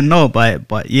 not that I know about it,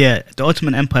 but yeah, the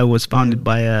Ottoman Empire was founded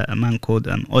by a man called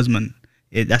Osman.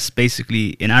 That's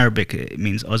basically, in Arabic, it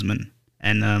means Osman.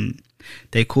 And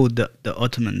they called the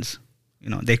Ottomans You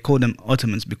know, they call them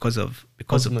Ottomans because of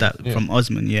Osman, that yeah. from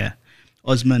Osman. Yeah,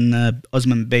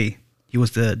 Osman Bey. He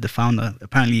was the founder.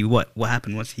 Apparently, what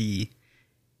happened was he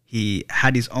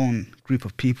had his own group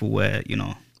of people where, you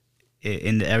know,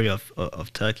 in the area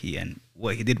of Turkey, and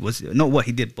what he did was not what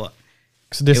he did, but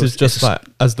So this is just like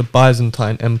as the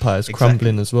Byzantine Empire is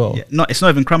crumbling as well. Yeah, no, it's not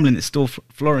even crumbling. It's still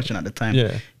flourishing at the time.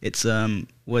 Yeah. It's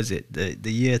what is it?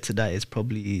 The year to that is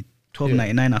probably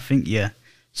 1299, I think. Yeah.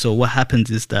 So what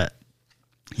happens is that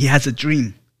he has a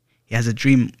dream. He has a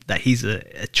dream that he's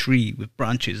a tree with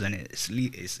branches, and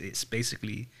it's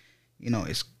basically, you know,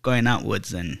 it's going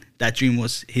outwards, and that dream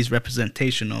was his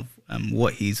representation of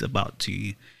what he's about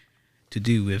to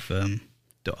do with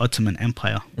the Ottoman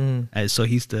Empire. So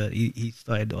he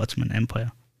started the Ottoman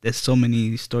Empire. There's so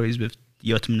many stories with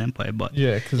the Ottoman Empire, but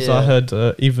Yeah, because I heard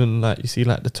even like you see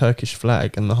like the Turkish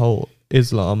flag and the whole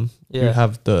Islam, you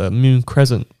have the moon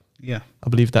crescent. yeah, I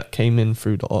believe that came in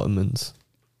through the Ottomans.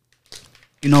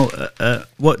 you know,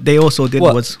 what they also did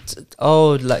was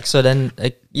like so then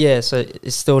so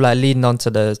it's still like leading on to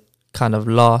the kind of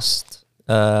last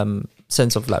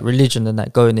sense of like religion and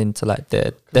that going into like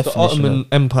the definition. The Ottoman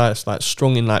Empire is like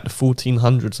strong in like the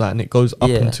 1400s, like, and it goes up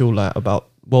until like about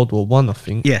World War One, I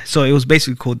think. yeah. So it was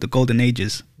basically called the Golden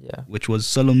Ages, Yeah. which was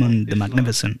Solomon the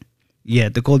Magnificent. Yeah,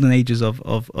 the Golden Ages of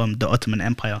the Ottoman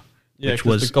Empire. Yeah, which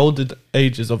 'cause was the golden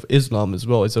ages of Islam as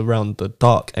well is around the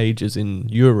dark ages in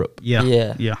Europe. yeah.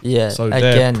 So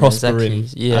they're prospering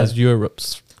as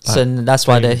Europe's. So that's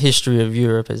why the history of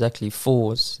Europe is actually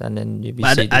falls, and then you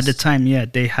But at the time, yeah,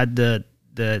 they had the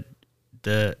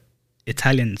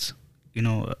Italians, you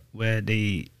know, where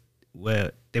they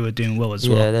were doing well as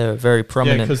well. Yeah, they were very Yeah,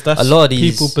 prominent. because that's a lot of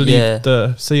these people believe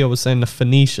I was saying the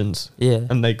Phoenicians, yeah,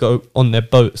 and they go on their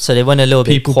boats. so they went a little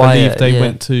People bit quiet. believe they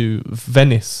went to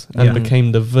Venice and Yeah.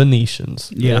 became the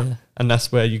Venetians. Yeah. And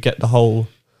that's where you get the whole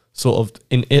sort of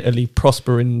in Italy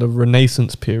prospering the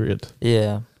Renaissance period,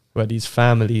 yeah. where these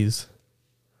families,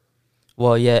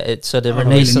 Well, yeah. It's so the Oh, really?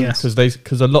 Renaissance. Yeah.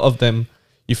 because a lot of them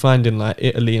you find in like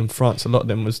Italy and France, a lot of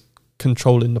them was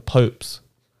controlling the popes,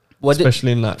 What did-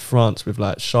 especially in like France with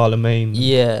like Charlemagne,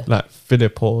 yeah, like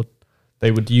Philip, or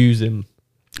they would use him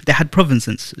They had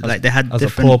provinces, like they had as a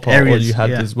different pauper, areas. or you had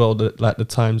yeah. as well the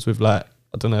times with like,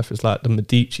 I don't know if it's like the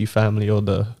Medici family or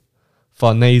the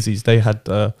Farneses, they had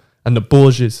and the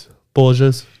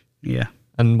Borgias, yeah.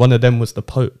 and one of them was the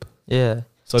Pope. yeah,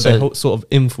 So they sort of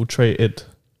infiltrated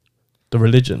the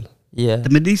religion. yeah. The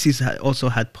Medicis also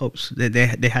had popes.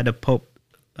 They had a pope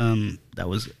that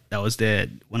was their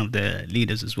one of their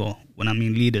leaders as well. When I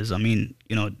mean leaders, I mean,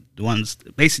 you know, the ones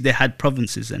basically they had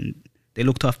provinces and they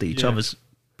looked after each other's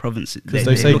provinces. Because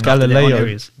they say looked after their own Galileo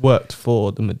areas. worked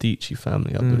for the Medici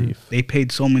family, I believe. They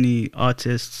paid so many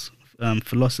artists,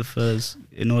 philosophers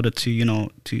in order to, you know,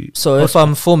 to. So if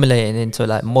I'm formulating into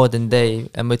like modern day,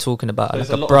 and we're talking about There's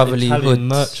like a a lot brotherly of Italian hood,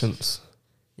 merchants.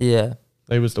 yeah,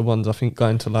 They was the ones, I think,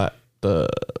 going to like the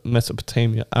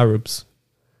Mesopotamia Arabs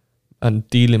and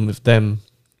dealing with them,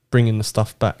 bringing the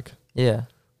stuff back, yeah,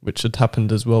 which had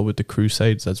happened as well with the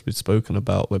Crusades, as we've spoken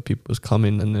about, where people was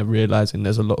coming and they're realizing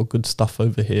there's a lot of good stuff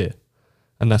over here.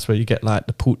 And that's where you get like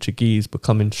the Portuguese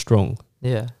becoming strong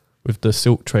yeah, with the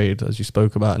silk trade, as you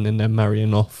spoke about, and then they're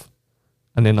marrying off.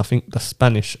 And then I think the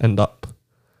Spanish end up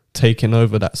taking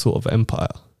over that sort of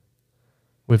empire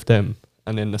with them.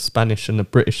 And then the Spanish and the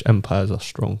British empires are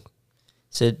strong.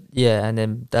 So yeah, and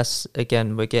then that's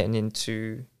again we're getting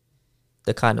into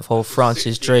the kind of whole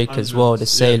Francis Drake as well, the 1600s,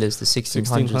 sailors, the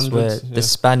 1600s, where 1600s, the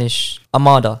Spanish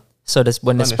Armada. So that's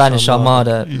when the Spanish Spanish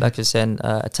Armada. Armada, like you said,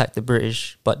 attacked the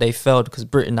British, but they failed because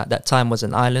Britain at that time was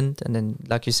an island, and then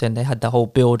like you said, they had the whole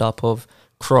build up of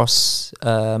cross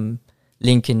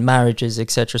linking marriages,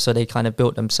 etc. So they kind of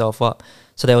built themselves up.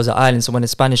 So there was an island. So when the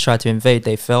Spanish tried to invade,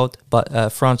 they failed. But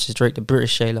Francis Drake, the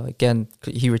British sailor, again,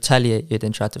 he retaliated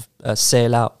and tried to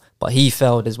sail out, but he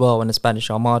failed as well when the Spanish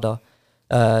Armada.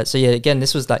 So yeah, again,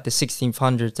 this was like the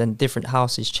 1600s, and different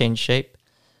houses changed shape.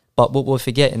 But what we're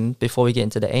forgetting before we get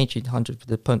into the 1800s,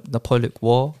 the Napoleonic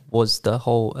War, was the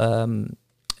whole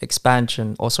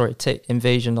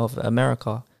invasion of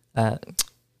America.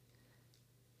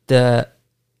 The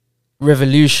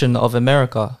revolution of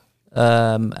America,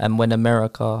 and when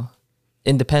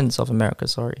independence of America,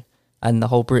 and the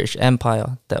whole British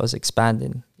Empire that was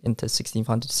expanding into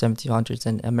 1600s, 1700s,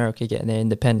 and America getting their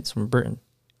independence from Britain.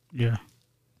 Yeah.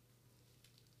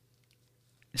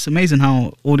 It's amazing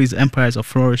how all these empires are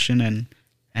flourishing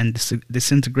and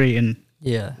disintegrating.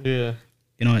 Yeah. Yeah.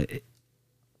 You know,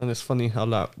 And it's funny how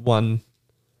like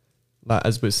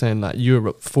as we're saying, like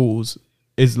Europe falls,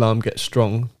 Islam gets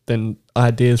strong, then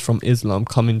ideas from Islam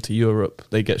come into Europe,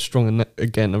 they get strong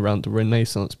again around the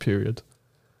Renaissance period.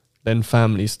 then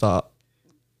families start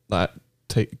like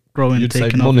growing, you'd say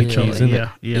taking over. monarchies,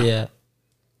 innit? Yeah.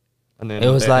 And then It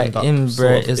was they like end up inbred.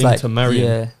 sort of It's like intermarrying.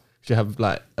 yeah, You have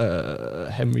like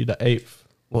Henry VIII.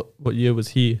 What year was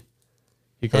he?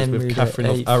 He goes Henry with Catherine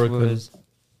VIII of Aragon was-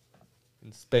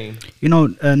 in Spain. You know,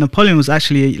 Napoleon was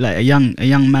actually like a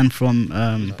young man from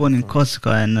born in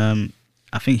Corsica, and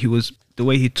I think the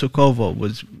way he took over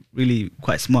was really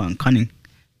quite smart and cunning,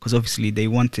 because obviously they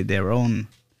wanted their own,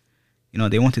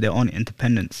 they wanted their own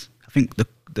independence. I think the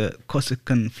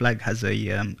Corsican flag has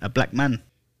a black man.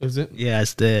 Is it? Yeah,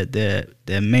 as their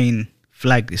main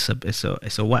flag. It's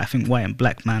a white, I think white and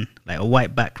black man, like a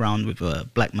white background with a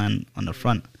black man on the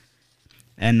front.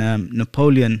 And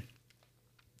Napoleon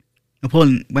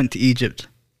went to Egypt,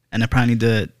 and apparently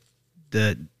the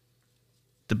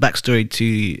backstory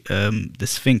to the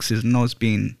Sphinx's nose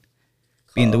being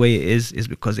the way it is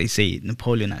because they say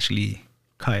Napoleon actually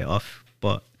cut it off,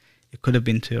 but it could have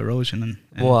been to erosion. And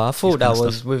well, I these thought kind that of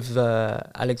was stuff. with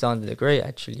Alexander the Great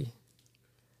actually.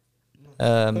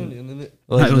 Napoleon, innit?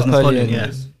 No, it was Napoleon, yeah.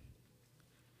 Yes.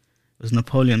 It was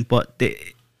Napoleon, but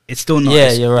it's still not. Yeah,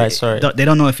 it's- you're right, They, sorry. They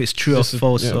don't know if it's true or This is-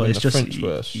 false, yeah, so when it's the just French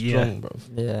were strong, bro.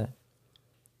 Yeah,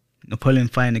 Napoleon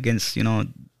fighting against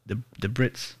the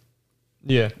Brits,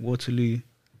 Yeah. Waterloo,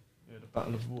 Yeah, the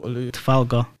Battle of Waterloo.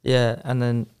 Trafalgar. yeah, and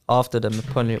then after the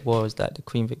Napoleonic War was like the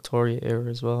Queen Victoria era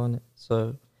as well, innit?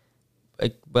 So,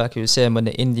 like you were saying, when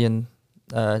there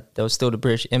was still the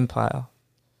British Empire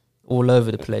all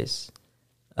over the place.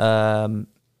 There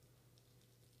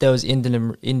was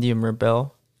Indian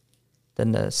rebel.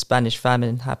 Then the Spanish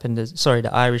famine happened. The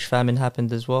Irish famine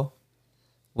happened as well,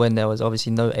 when there was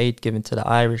obviously no aid given to the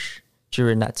Irish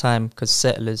during that time because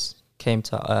settlers came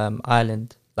to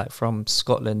Ireland, like from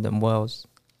Scotland and Wales.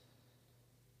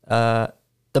 The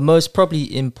most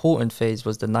probably important phase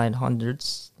was the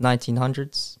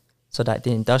 1900s, so that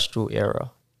the industrial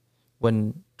era,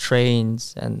 when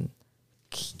trains and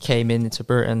came into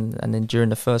Britain, and then during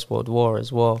the First World War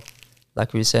as well.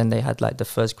 Like we were saying, they had like the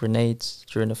first grenades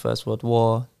during the First World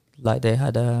War. Like they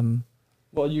had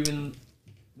What year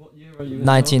are you in?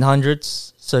 now?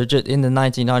 1900s. So just in the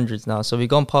 1900s now. So we've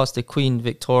gone past the Queen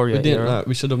Victoria We didn't. era.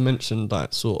 We should have mentioned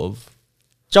that sort of.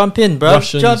 Jump in, bruv.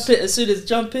 Russians- Jump in as soon as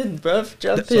jump in, bruv.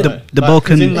 Jump in. The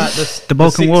Balkan- 'cause in like the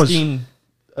Balkan Wars. 16,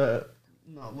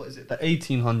 what is it? The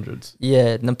 1800s.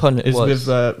 Yeah, Napoleon Is was.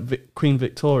 with Queen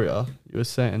Victoria. You were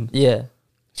saying Yeah,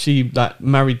 she like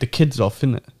married the kids off,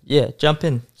 innit? yeah. Jump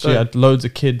in. She Go. had loads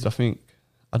of kids. I think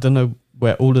I don't know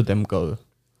where all of them go,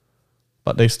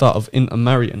 but they start off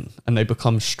intermarrying and they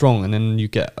become strong, and then you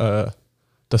get the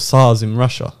Tsars in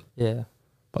Russia, Yeah,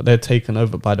 but they're taken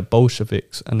over by the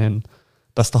Bolsheviks, and then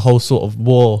that's the whole sort of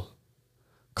war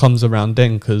comes around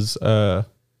then because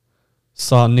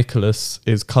Tsar Nicholas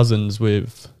is cousins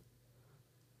with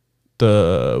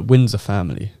the Windsor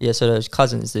family. yeah. So those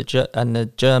cousins, and the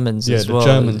Germans Yeah, as the well.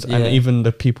 Germans, yeah. and even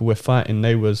the people we're fighting,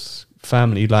 they was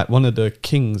family. Like one of the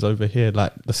kings over here,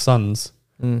 like the sons,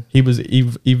 Mm, he was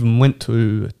even went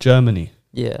to Germany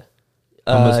yeah.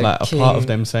 and was like a part of King-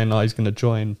 them saying, "Oh, he's gonna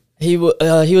join." He was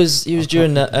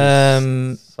during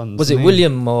the Son's was it name.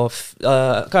 William or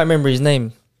I can't remember his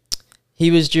name. He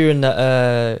was during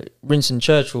the Winston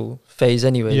Churchill phase,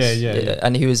 anyways. Yeah.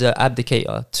 And he was an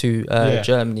abdicator to Yeah.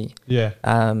 Germany. Yeah,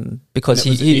 Because And it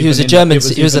was he was a even in- German. it was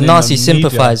He was a even in Nazi the media.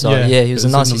 sympathizer. Yeah, Yeah, he was it a was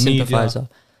in Nazi the media. sympathizer.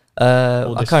 All I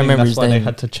this can't thing, remember that's his why name. they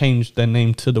had to change their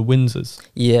name to the Windsors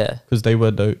Yeah, because they were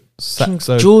the King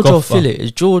Saxo George or Gotha, Philip?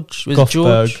 Is George? Was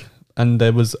Gothberg, George? and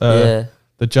there was Yeah,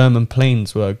 the German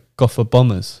planes were Gotha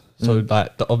bombers. So Mm.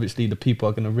 like obviously the people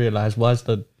are going to realize, why is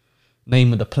the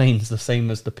name of the planes the same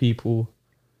as the people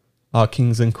our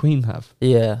kings and queen have?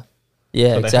 yeah, they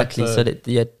had exactly. to- So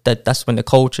that's when the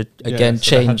culture again Yeah,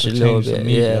 so they had changed to a little change the bit.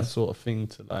 media Yeah. sort of thing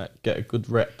to like get a good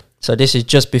rep. So this is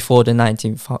just before the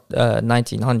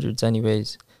 1900s,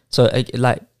 anyways. So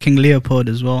like King Leopold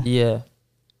as well, yeah,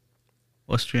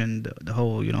 Austrian, the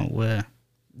whole, where,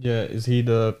 Yeah, is he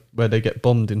the where they get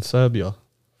bombed in Serbia?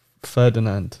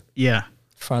 Ferdinand. yeah,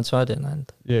 Franz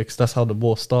Ferdinand. Yeah, because that's how the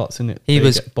war starts, isn't it? He They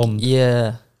was get bombed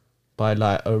yeah. by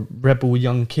like a rebel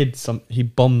young kid. He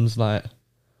bombs like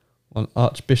on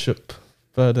Archbishop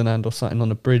Ferdinand or something on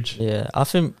a bridge. Yeah, I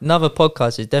think another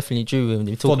podcast is definitely due when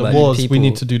we For talk the about wars, people. we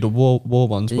need to do the war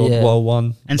ones. World Yeah. War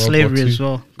One and World slavery War as Two.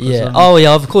 well. 'cause, Yeah. Oh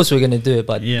yeah. Of course we're gonna do it,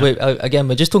 but Yeah. again,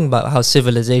 we're just talking about how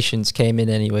civilizations came in,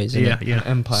 anyways. Isn't yeah, it? yeah.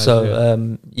 Empires.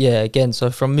 So yeah. again,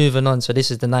 so from moving on, so this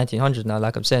is the 1900s now,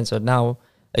 like I'm saying. So now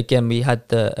again, we had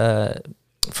the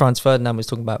Franz Ferdinand was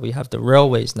talking about. We have the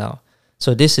railways now.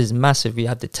 So this is massive. We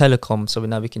have the telecom. So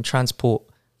now we can transport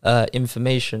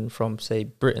information from say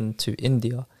Britain to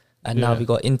India. and now Yeah. we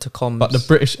got intercoms. But the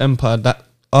British Empire, that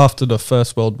after the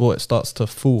First World War, it starts to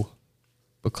fall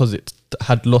because it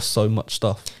had lost so much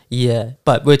stuff. Yeah,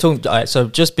 but we're talking. All right, so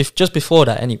just before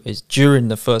that, anyways, during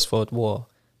the First World War,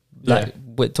 like Yeah.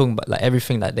 we're talking about like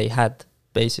everything that they had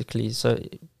basically. So,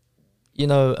 you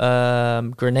know,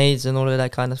 grenades and all of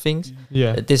that kind of things.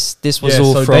 Yeah. This was Yeah,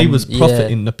 all so from they was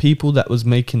profiting. The people that was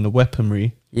making the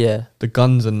weaponry, Yeah, the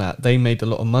guns and that, they made a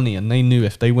lot of money, and they knew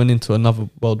if they went into another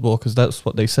world war, because that's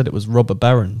what they said, it was robber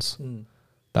barons mm,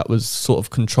 that was sort of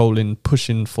controlling,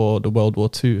 pushing for the World War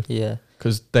II, yeah,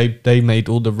 because they made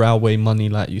all the railway money,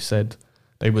 like you said.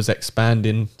 They was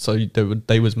expanding, so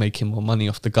they was making more money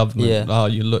off the government. Yeah. Oh,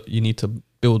 you need to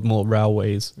build more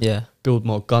railways, yeah, build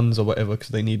more guns or whatever, because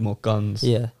they need more guns.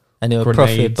 yeah, and it would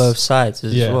profit Grenades. both sides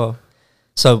as Yeah. well.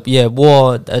 So yeah,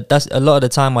 war. That's a lot of the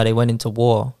time why they went into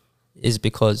war is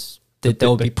because there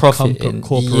will be profit in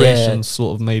corporations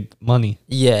sort of made money.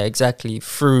 Yeah, exactly,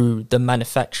 through the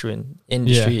manufacturing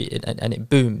industry, and it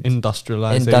boomed.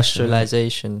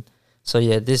 Industrialization. So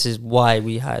yeah, this is why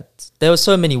there were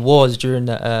so many wars during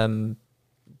the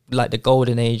like the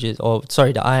golden ages, or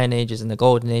sorry, the iron ages and the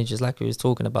golden ages, like we was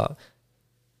talking about.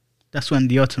 That's when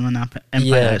the Ottoman Empire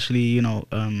Yeah. actually,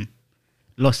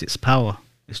 lost its power.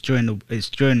 It's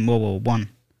during World War One,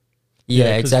 Yeah,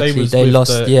 'cause they exactly. was They with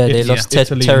lost. the They lost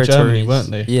Italy and territories, Germany,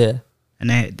 weren't they? Yeah, and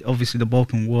they obviously the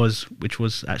Balkan Wars, which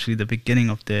was actually the beginning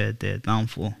of their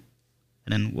downfall,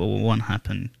 and then World War One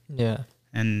happened, yeah,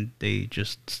 and they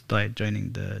just started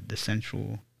joining the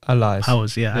central Allies.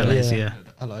 powers, allies, Yeah.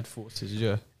 Allied forces,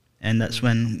 yeah. and that's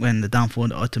when the downfall of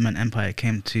the Ottoman Empire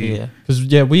came to. yeah, Because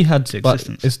we had, To but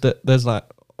existence. it's that there's like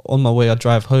on my way I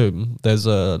drive home. There's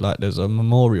a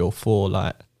memorial for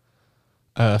like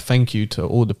thank you to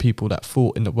all the people that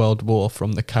fought in the World War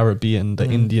from the Caribbean, the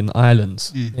Mm. Indian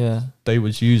islands. Mm. yeah. They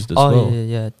was used as Oh well.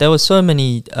 yeah. There were so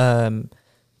many,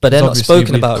 but they're Because not obviously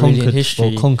spoken we've about really in conquered- history.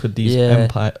 Well, conquered these Yeah.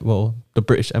 empire. Well, the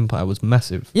British Empire was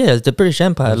massive. Yeah, the British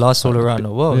Empire It was lasts all like a around bit-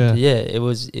 the world. yeah. Yeah, it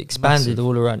was expanded Massive.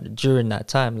 all around during that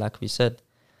time, like we said.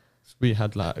 We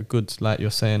had like a good, like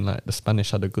you're saying, like the Spanish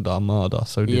had a good armada.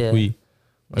 So did Yeah. we.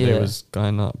 Where Yeah. they was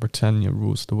going up, Britannia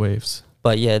rules the waves.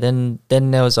 But yeah, then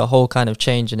there was a whole kind of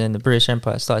change, and then the British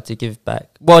Empire started to give back.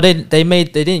 Well, they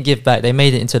didn't give back. They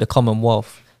made it into the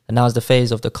Commonwealth, and that was the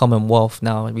phase of the Commonwealth.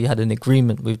 Now, and we had an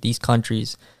agreement with these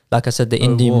countries. Like I said, the No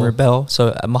Indian war. rebel.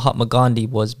 So Mahatma Gandhi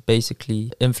was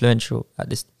basically influential at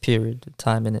this period of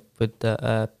time in it with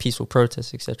the peaceful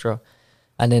protests, etc.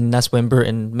 And then that's when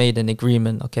Britain made an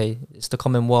agreement. Okay, it's the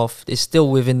Commonwealth. It's still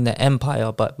within the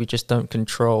empire, but we just don't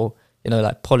control,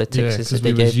 like politics. Yeah, is 'cause that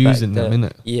they we was gave back using them, the-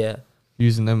 innit? Yeah.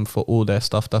 Using them for all their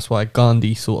stuff. That's why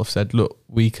Gandhi sort of said, look,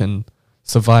 we can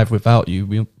survive without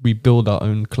you. We build our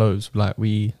own clothes, like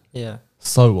we Yeah.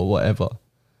 sew or whatever.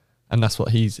 And that's what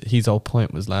his whole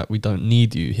point was, like, we don't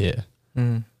need you here,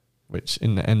 Mm. which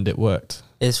in the end it worked.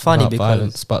 It's funny Without because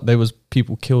violence. But there was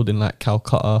people killed in like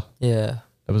Calcutta. yeah,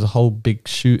 There was a whole big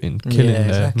shooting, killing Yeah, there,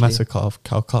 exactly. massacre of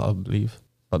Calcutta, I believe.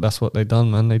 But that's what they done,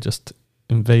 man. They just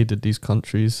invaded these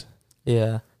countries,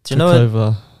 yeah. Do took you know?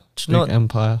 over Do you know? big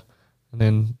empire, and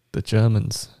then the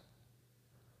Germans.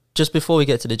 Just before we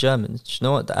get to the Germans, do you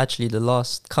know what? Actually, the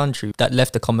last country that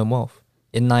left the Commonwealth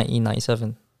in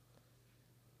 1997.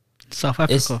 South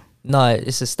It's Africa.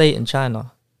 it's a state in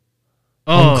China.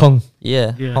 Hong Kong.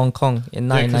 Yeah, Yeah. Hong Kong in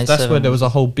Yeah, 'cause 1997. that's where there was a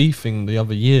whole beefing the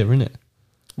other year, innit?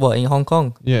 What, in Hong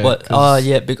Kong? Yeah, What? 'cause- Oh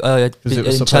yeah,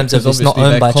 in terms of it's not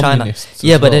owned by China.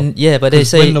 Yeah, but then but they 'Cause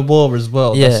say when the war as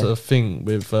well. Yeah. That's a thing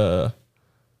with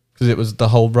because it was the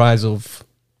whole rise of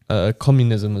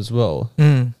communism as well.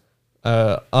 Mm,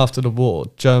 After the war,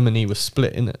 Germany was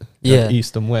split in it. Yeah.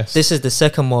 East and West. this is the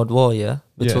Second World War. Yeah,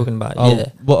 we're Yeah. talking about. Oh, Yeah.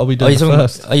 what are we Are doing you talking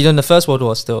first? Are you doing the First World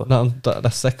War still? No,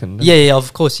 that's second. Yeah, yeah,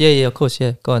 of course. Yeah, of course.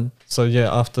 Yeah, go on. So yeah,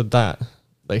 after that,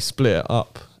 they split it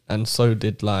up, and so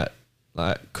did like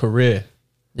Korea.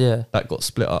 Yeah, That got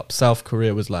split up. South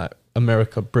Korea was like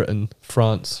America, Britain,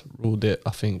 France ruled it,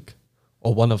 I think,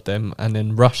 or one of them, and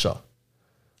then Russia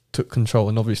took control.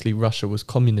 And obviously, Russia was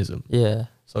communism. yeah.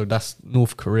 So that's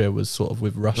North Korea was sort of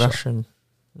with Russia, Russian.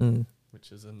 Mm.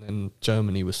 which is, and then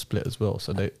Germany was split as well.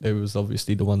 So they was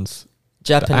obviously the ones.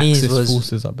 Japanese the Axis was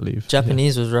forces, I believe.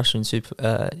 Japanese was Russian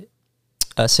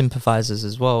sympathizers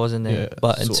as well, wasn't it? Yeah,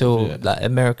 But sort until of, yeah. like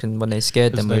American, when they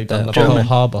scared them They with done the the Pearl German.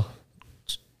 Harbor.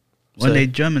 When they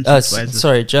German s- supervisors.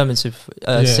 sorry, German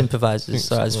Yeah, sympathizers. think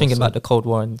Sorry, I was so thinking also. about the Cold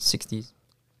War in the 60s.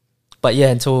 But yeah,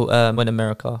 until when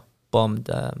America bombed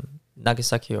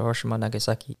Nagasaki, or Hiroshima,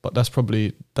 Nagasaki. But that's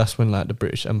when like the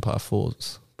British Empire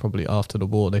falls. Probably after the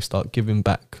war, they start giving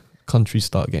back. Countries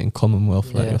start getting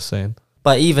Commonwealth, like Yeah. you're saying.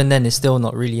 But even then, it's still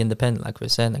not really independent, like we're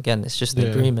saying. Again, it's just an Yeah.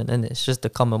 agreement, and it's just the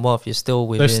Commonwealth. You're still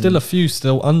within. There's still a few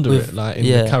still under with- it, like in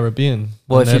yeah. the Caribbean.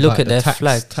 Well, And if you they're look at the their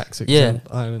flag, tax yeah. exempt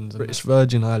islands, British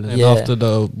Virgin Islands. Yeah. And after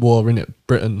the war in it,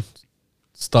 Britain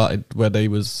started where they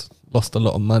lost a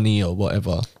lot of money or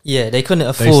whatever. Yeah, they couldn't They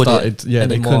afford started, it. they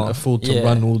couldn't anymore. afford to Yeah.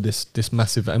 run all this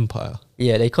massive empire.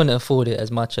 Yeah, they couldn't afford it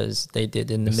as much as they did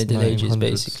in the It's Middle Ages, 1900s.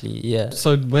 basically. Yeah.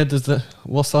 So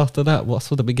what's after that? What's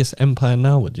the biggest empire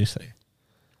now? Would you say?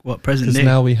 What present Because day?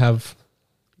 now we have,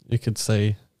 you could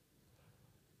say,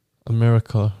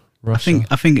 America, Russia,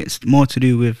 I think it's more to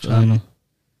do with China.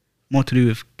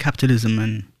 capitalism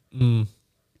and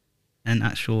Mm.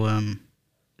 actual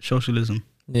socialism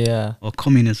Yeah. or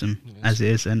communism Yes. as it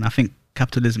is, and I think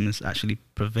capitalism is actually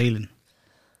prevailing.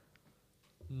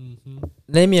 Mhm.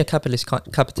 Name me a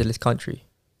capitalist country.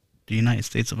 The United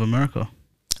States of America.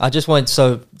 I just want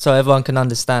so everyone can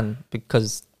understand,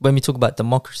 because when we talk about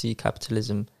democracy,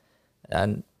 capitalism,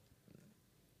 and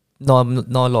not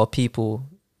a lot of people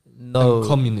know And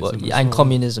communism what- as and well.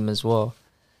 communism as well.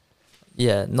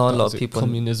 Yeah, not a That lot was of it, people.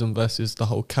 communism versus the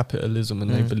whole capitalism,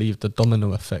 and they Mm. believe the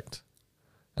domino effect,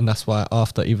 and that's why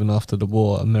even after the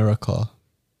war, America,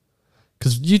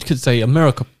 because you could say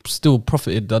America still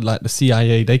profited. Like the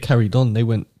CIA, they carried on. They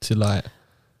went to like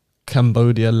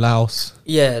Cambodia, Laos,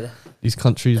 Yeah, these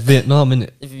countries, Vietnam, in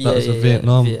it. That was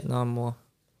Vietnam Vietnam War.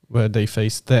 where they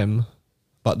faced them,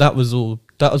 but that was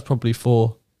probably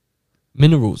for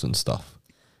minerals and stuff.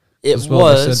 It as well,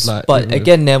 they was, said, like, but even with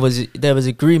again, there was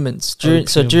agreements during.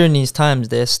 So opium. during these times,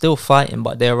 they're still fighting,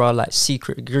 but there are like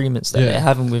secret agreements that Yeah. they're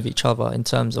having with each other in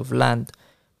terms of land.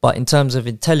 But in terms of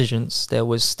intelligence, there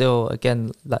was still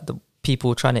again like the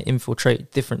people trying to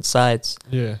infiltrate different sides.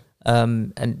 Yeah,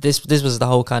 And this was the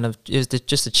whole kind of, it was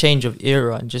just a change of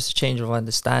era and just a change of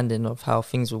understanding of how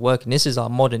things were working. This is our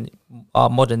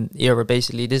modern era,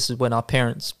 basically. This is when our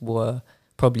parents were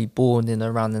probably born in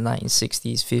around the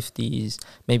 1960s, 50s,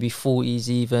 maybe 40s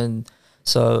even.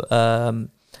 So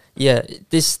yeah,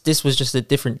 this was just a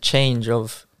different change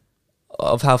of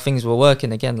how things were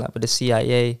working, again, like with the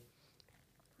CIA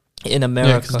in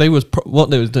America. yeah, because they was what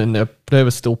they was doing. They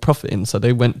were still profiting, so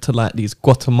they went to like these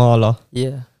Guatemala.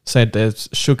 Yeah. Said there's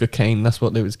sugar cane. That's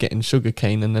what they was getting, sugar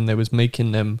cane, and then they was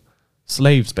making them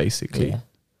slaves basically, Yeah.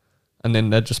 and then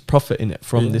they're just profiting it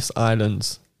from Yeah. this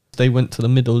islands. They went to the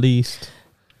Middle East.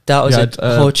 That was Yeah,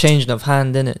 a whole changing of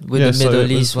hand, innit? With yeah, the so Middle it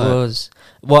was East like- was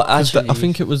well, 'Cause actually, I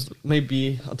think it was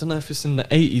maybe, I don't know if it's in the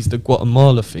 80s, the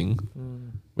Guatemala thing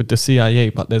Mm, with the CIA,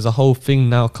 but there's a whole thing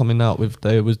now coming out with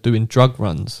they was doing drug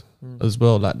runs mm. as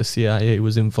well. Like the CIA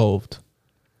was involved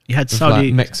You had with Saudi,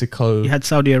 like Mexico you had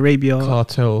Saudi Arabia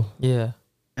cartel Yeah.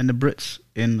 and the Brits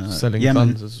in selling Yemen.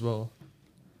 guns as well.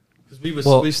 Because we were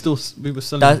Well, we were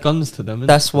selling that- guns to them. innit?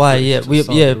 That's The why, British yeah, to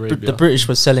Saudi the Arabia. British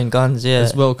were selling guns, yeah,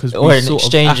 as well, because or we in sort of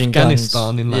exchanging Afghanistan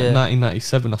guns. in like Yeah.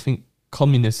 1997. I think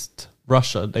communist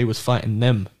Russia, they was fighting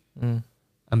them Mm.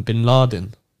 and Bin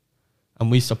Laden,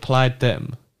 and we supplied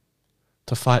them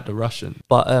to fight the Russian.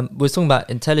 But we're talking about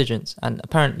intelligence, and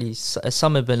apparently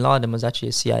Osama bin Laden was actually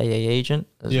a CIA agent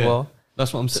as Yeah. well.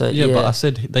 That's what I'm So, saying. Yeah, but yeah. I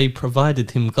said they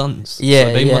provided him guns. Yeah,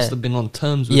 so they yeah. must have been on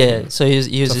terms with Yeah, him. so he was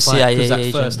to a fight, CIA 'cause at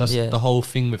agent. first, that's yeah. the whole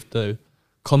thing with the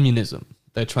communism.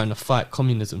 They're trying to fight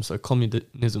communism, so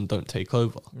communism don't take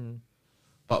over. Mm.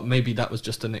 But maybe that was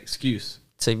just an excuse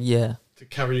So yeah, to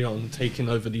carry on taking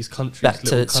over these countries. back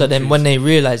little to so then when countries. they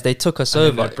realized they took us And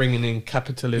then over. they're bringing in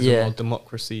capitalism Yeah. or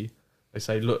democracy. They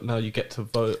say, look, now you get to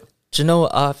vote. Do you know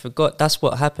what? I forgot. That's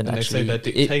what happened. And they say actually, they're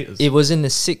dictators. It was in the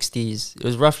 60s. It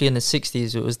was roughly in the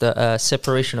 60s. It was the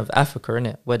separation of Africa,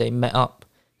 innit, where they met up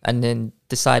and then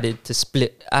decided to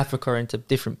split Africa into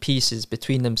different pieces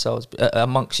between themselves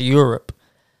amongst Europe.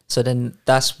 So then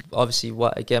that's obviously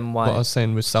why What I was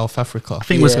saying with South Africa. I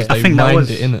think Yeah. was Because I they think that mined was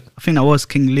it, innit? I think that was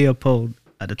King Leopold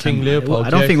at the time. King Leopold, I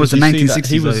don't yeah, think it was the 'cause you see that 1960s.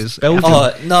 he though, was it was Belgian.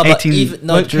 Oh no, but 18 even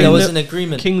no, no, there King was Le- an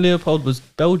agreement. King Leopold was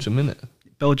Belgium, innit?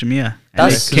 Belgium, yeah.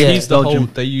 That's- Because yeah. he's the Belgium.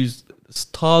 whole. They used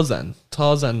Tarzan.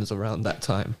 Tarzan's around that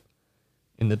time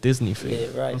in the Disney thing.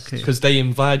 Yeah, right. Okay. Because they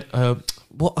invite.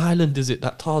 What island is it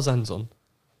that Tarzan's on?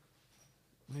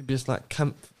 Maybe it's like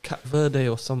Cap Verde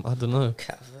or some. I don't know.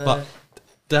 But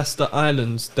that's the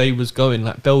islands they was going,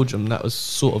 like Belgium. That was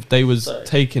sort of they was Sorry.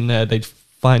 taking there. They'd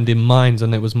find in mines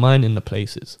and they was mining the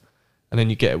places, and then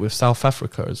you get it with South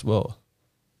Africa as well,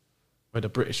 where the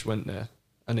British went there,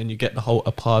 and then you get the whole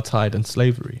apartheid and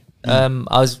slavery. I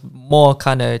was more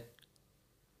kind of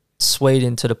swayed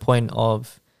into the point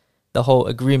of the whole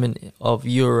agreement of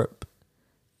Europe,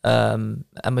 and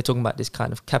we're talking about this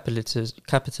kind of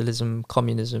capitalism,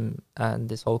 communism, and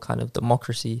this whole kind of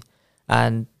democracy,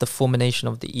 and the formation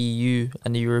of the EU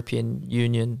and the European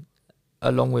Union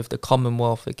along with the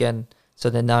Commonwealth again. So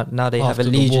then now they have After the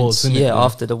allegiance. wars, innit? Yeah, Yeah.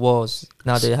 after the wars,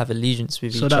 now they have allegiance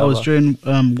with So each that other. was during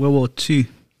World War II,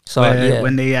 So where,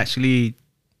 when they actually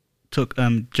took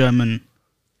German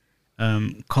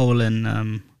coal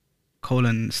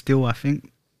and steel, I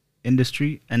think,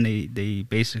 industry, and they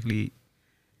basically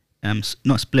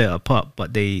not split it apart,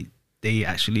 but they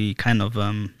actually kind of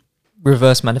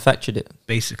reverse manufactured it.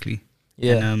 basically,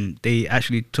 Yeah, and they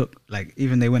actually took, like,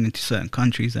 even they went into certain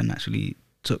countries and actually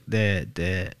took their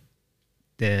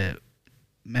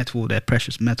metal, their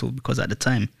precious metal, because at the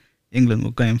time England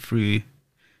were going through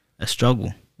a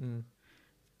struggle, you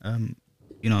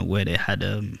know, where they had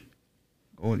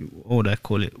what do I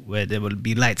call it, where there would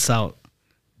be lights out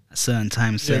at certain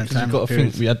times, Yeah, certain because time you got to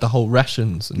periods. think we had the whole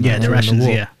rations. And Yeah, that the during rations.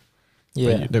 war, Yeah,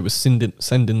 where yeah. they were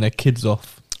sending their kids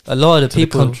off A lot of to the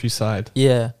people. the countryside.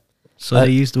 Yeah, so they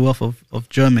used the wealth of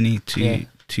Germany to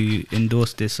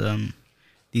endorse this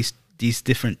these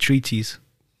different treaties,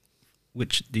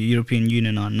 which the European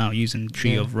Union are now using.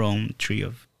 Treaty of Rome, Treaty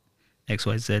of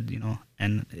XYZ, you know,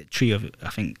 and Treaty of,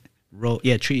 I think,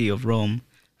 Treaty of Rome.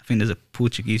 I think there's a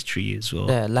Portuguese treaty as well.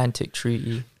 the Atlantic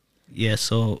Treaty. Yeah,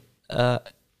 so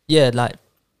Yeah, like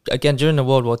again during the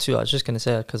World War II, I was just gonna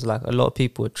say because like a lot of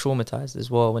people were traumatized as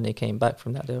well when they came back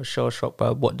from that. They were shell shocked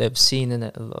by what they've seen in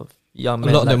it. A lot of young A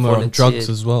men, lot of like, them were on drugs volunteered.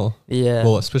 as well. Yeah,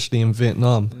 Well, especially in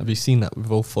Vietnam. Have you seen that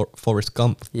with all Forrest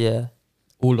Gump? yeah.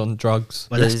 All on drugs.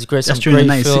 but Yeah, that's, there's great- that's some during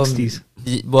the great film.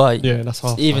 1960s. Well, Yeah, that's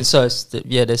half. even so,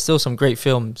 there's still some great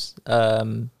films,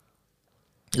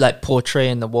 like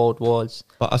portraying the world wars.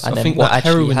 But and I then think what that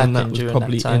actually heroin and that happened was during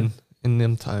probably that time. in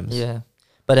them times. Yeah,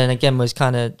 but then again was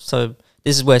kind of so.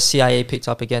 This is where CIA picked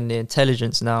up again the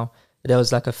intelligence. Now there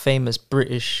was like a famous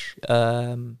British, what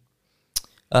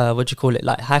do you call it,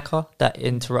 like hacker that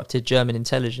interrupted German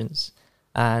intelligence,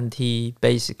 and he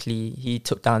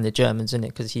took down the Germans in it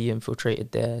because he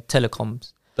infiltrated their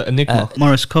telecoms. The Enigma.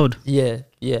 Morse code. Yeah,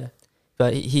 yeah,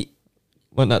 but he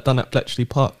Wasn't that done at Bletchley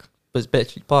Park? was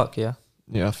Bletchley Park. Yeah,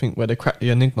 Yeah, I think where they cracked the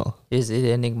Enigma. is it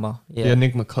the Enigma? Yeah, The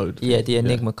Enigma code. yeah, the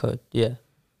Enigma code. Yeah,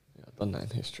 Yeah, I've done that in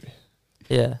history.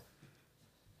 yeah,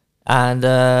 and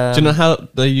Do you know how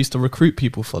they used to recruit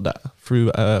people for that?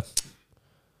 Through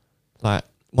like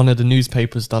one of the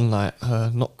newspapers done not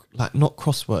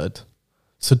crossword,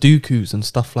 Sudokus and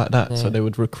stuff like that. So Yeah. they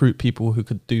would recruit people who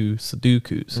could do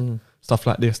Sudokus, stuff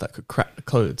like this, that could crack the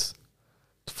codes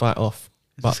to fight off.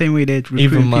 It's the But same way they'd recruit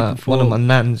even people for. one of my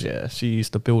nans, yeah, she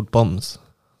used to build bombs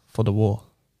for the war.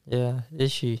 yeah,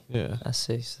 is she? Yeah, I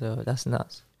see. So that's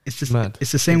nuts. it's just mad.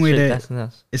 it's the same way That's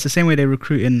nuts. it's the same way they're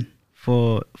recruiting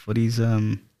for these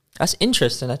That's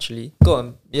interesting, actually. Go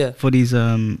on. Yeah.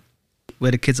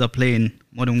 where the kids are playing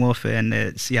Modern Warfare and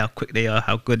they see how quick they are,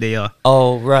 how good they are,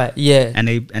 Oh, right. Yeah. and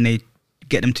they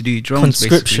get them to do drones.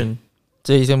 Conscription.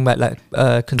 So you're talking about like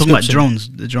Basically. conscription. Talking about drones,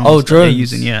 the drones. Oh, that they're drones.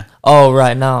 using, yeah, Oh,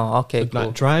 right now. Okay, Could, like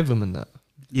cool. drive them and that.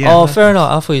 yeah. Oh, fair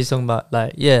enough. I thought you were talking about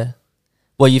like, yeah.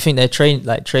 Well, you think they're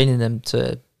training them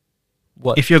to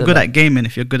what? If you're the, good like, at gaming,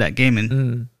 into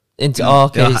you know,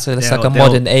 okay, they'll- so it's they'll- like a they'll-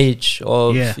 modern age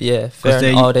of Yeah. yeah, fair.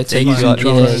 they're- Oh, they they're take you using out. Yeah,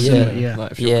 drones, yeah, yeah.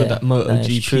 Like if you're good at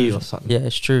MotoGP it's true. or something, Yeah,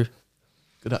 it's true.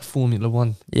 good at Formula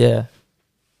One, Yeah.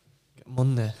 get them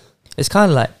on there. It's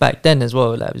kind of like back then as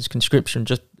well. Like it was conscription.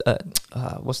 Just I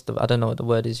don't know what the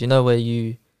word is. You know where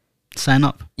you sign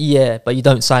up. yeah, but you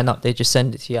don't sign up. They just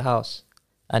send it to your house,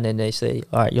 and then they say,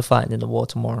 "All right, you're fighting in the war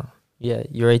tomorrow." Yeah,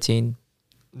 you're 18.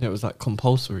 Yeah, it was like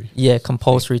compulsory. Yeah,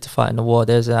 compulsory to fight in the war.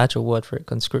 There's an actual word for it.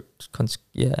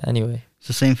 Yeah. Anyway. It's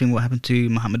the same thing what happened to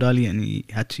Muhammad Ali, and he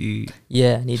had to.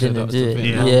 Yeah, and he So that didn't was do the it.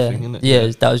 Vietnam Yeah, thing, innit? yeah,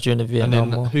 Yeah. that was during the And Vietnam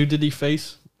then War. who did he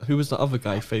face? Who was the other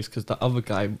guy face? Because the other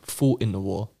guy fought in the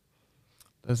war.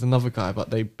 There's another guy, but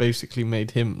they basically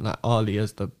made him like Ali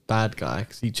as the bad guy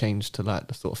because he changed to like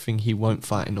the sort of thing he won't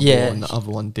fight in the Yeah. war, and the other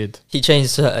one did. He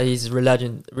changed his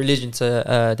religion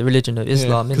to the religion of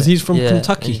Islam. 'cause innit? he's from Yeah,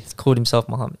 Kentucky. and he called himself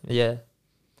Muhammad. Yeah,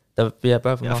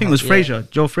 brother. I think it was Frazier,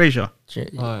 Joe Frazier. Was yeah.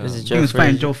 it I think Joe he was fighting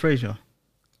Frazier? Joe Frazier.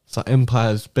 So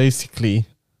empires basically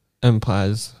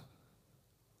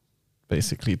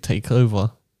take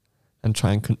over and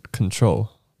try and control,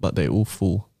 but they all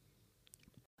fall.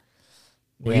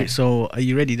 Yeah. So are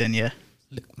you ready then? Yeah.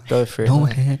 Go for it. Go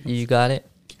man. ahead. You got it.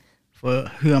 For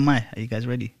Who Am I? Are you guys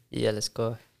ready? Yeah, let's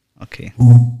go. Okay.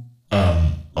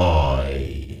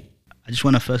 I just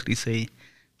want to firstly say,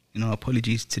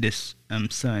 apologies to this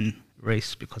certain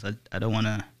race because I don't want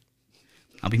to.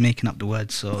 I'll be making up the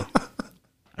words, so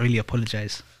I really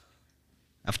apologize.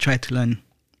 I've tried to learn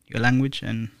your language,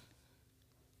 and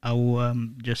I will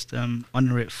just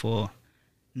honor it for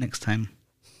next time.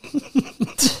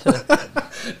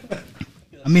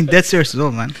 I mean, dead serious as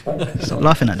well, man. Stop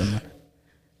laughing at them, man.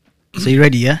 So you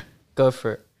ready? Yeah. Go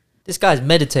for it. This guy's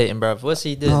meditating, bruv. What's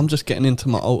he doing? No, I'm just getting into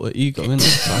my alter ego, innit?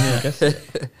 So I guess.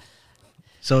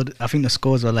 So I think the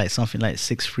scores are like something like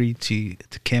 6-3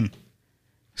 to Kim,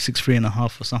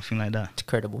 6-3.5 or something like that. It's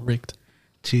credible. Rigged.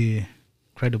 To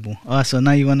Credible. So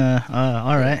now you wanna.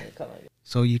 All right.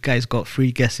 So you guys got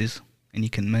 3 guesses, and you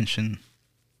can mention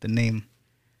the name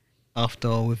after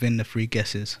or within the 3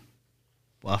 guesses.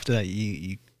 But after that,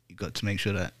 you got to make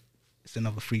sure that it's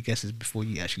another 3 guesses before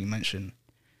you actually mention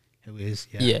who it is.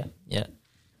 Yeah. Yeah.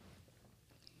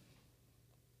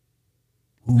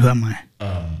 Who am I?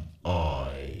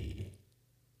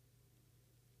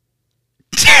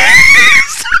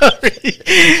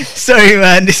 Sorry,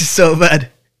 man. This is so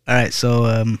bad. All right, so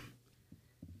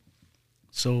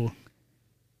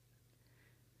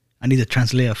I need a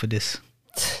translator for this.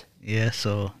 Yeah,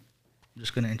 so I'm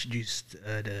just gonna introduce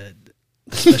the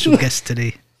special guest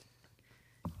today.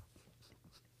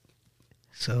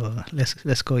 So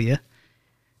let's go. Yeah.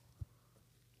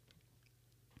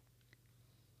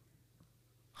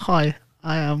 Hi,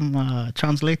 I am a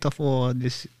translator for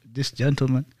this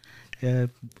gentleman.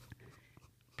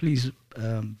 Please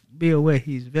be aware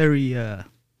he's very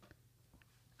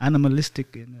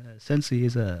animalistic in a sense. He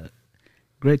is a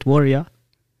great warrior.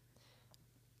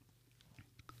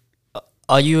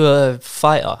 Are you a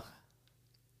fighter?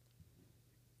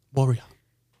 Warrior.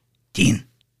 Dean.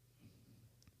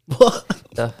 What?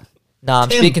 Nah, I'm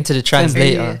Tim. speaking to the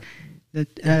translator.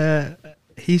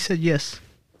 He said yes.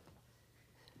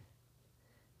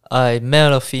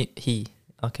 Male or he?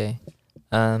 Okay.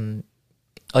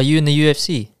 Are you in the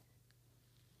UFC?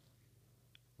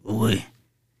 Oui.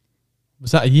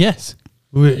 Was that a yes?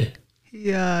 Oui.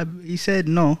 Yeah, he said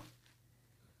no.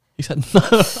 He said no.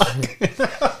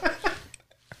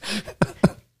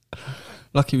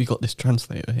 Lucky we got this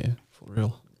translator here, for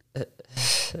real.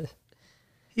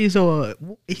 He's a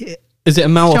Is it a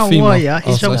male He's or a female? warrior.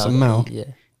 Oh, so it's a male. Yeah.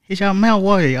 he's a male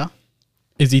warrior.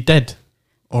 Is he dead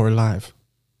or alive?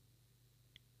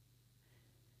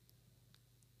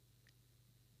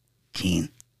 Dean.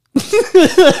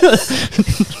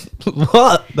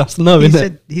 What? That's no,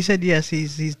 isn't it? He said yes.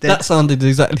 He's dead. That sounded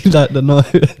exactly like the no.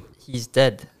 He's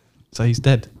dead. So he's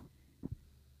dead.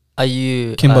 Are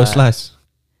you Kimbo Slice.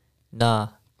 Nah.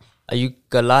 Are you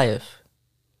Goliath?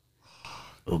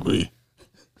 Ugly.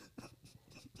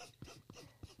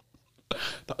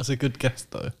 That was a good guess,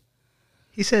 though.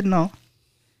 He said no.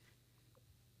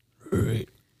 Right.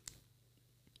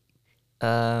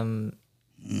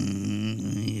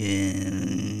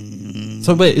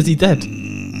 So wait, is he dead?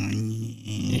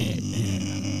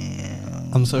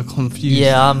 I'm so confused.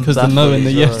 Yeah, I'm because the no baffled and the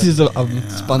as yes well. is I'm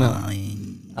spun out.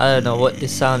 I don't know what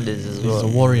this sound is as He's well. a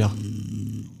warrior.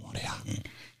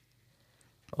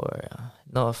 Or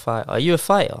not a fighter. Are you a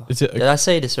fighter? Is it? Did I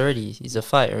say this already? He's a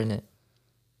fighter, isn't it?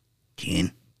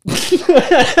 Dean.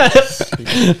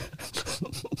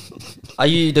 Are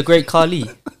you the Great Khali?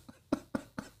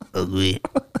 Ugly.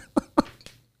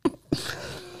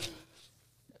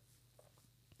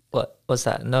 What's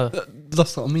that? No.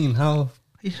 That's what I mean. How?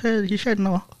 He said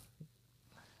no.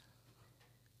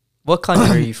 What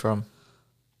country are you from?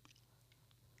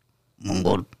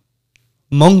 Mongol.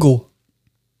 Mongol.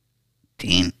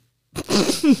 Dean.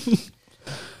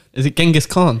 Is it Genghis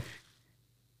Khan?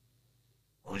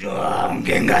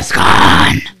 Genghis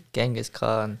Khan. Genghis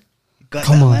Khan. You got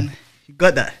Come that, on. man. You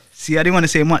got that. See, I didn't want to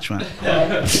say much, man.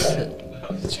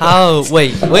 How?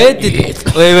 Wait. Wait.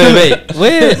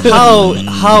 Where?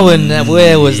 How and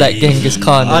where was that Genghis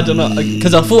Khan? I don't know,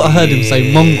 because I thought I heard him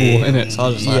say Mongol in it, so I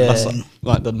was like, Yeah. that's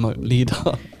like the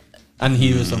leader, and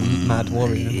he was a mad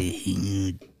warrior.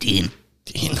 Dean.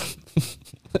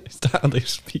 Is that how they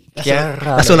speak?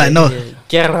 That's all I know.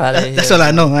 That's That's all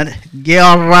I know, man. Get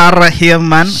out of here,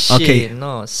 man. Shit, Okay.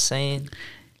 no, saying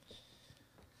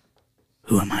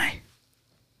Who am I?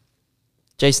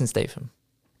 Jason Statham.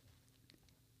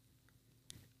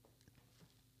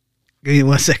 Give me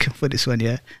 1 second for this one,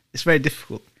 yeah? It's very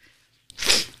difficult.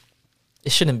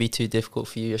 It shouldn't be too difficult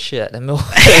for you. You're shit at the mill.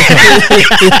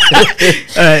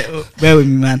 Alright, bear with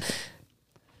me, man.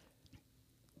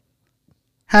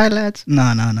 Hi, lads.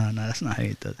 No, that's not how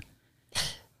you do it.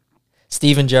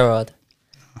 Steven Gerrard.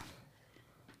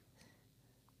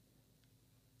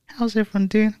 How's everyone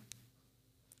doing?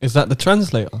 Is that the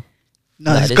translator?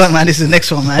 No, Nah, it's this- gone, man. This is the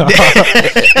next one, man.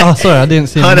 Oh, sorry, I didn't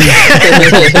see Hold him.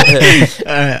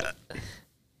 on.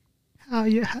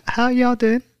 Alright. How y'all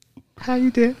doing? How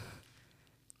you doing?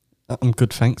 I'm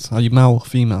good, thanks. Are you male or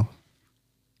female?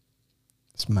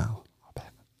 It's male, I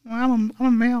bet. Well, I'm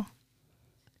a male.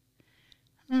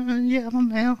 Yeah, I'm a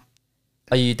male.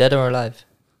 Are you dead or alive?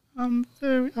 I'm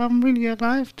really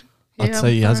alive. I'd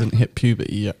say he hasn't hit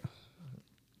puberty yet.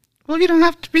 Well, you don't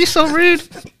have to be so rude.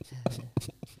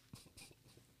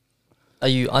 Are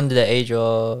you under the age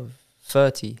of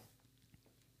 30?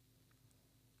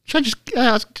 Should I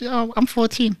just? I'm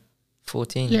 14.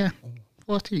 14? Yeah,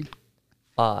 14.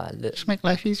 Look. Just make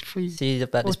life easy for you. See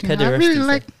about this 14.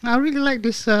 pederasty I really like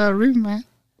this room, man.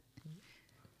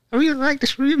 I really like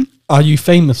this room. Are you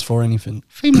famous for anything?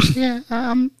 Famous, yeah.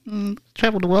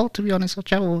 Travel the world, to be honest. I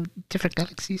travel different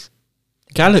galaxies.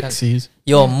 Galaxies.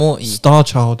 You're Morty. Star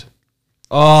Child.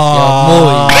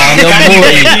 Oh, You're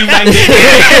Morty.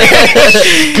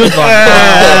 good one.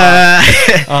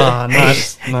 Ah,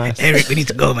 nice, nice. Eric, we need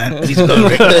to go, man. We need to go,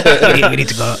 Rick. we need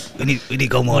to go. We need to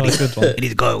go, Morty. Oh, good one. We need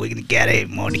to go. We're gonna get it,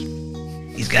 Morty.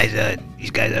 These guys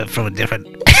are from a different.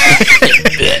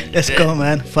 Let's go,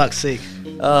 man. Fuck's sake.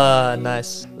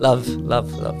 Nice. Love.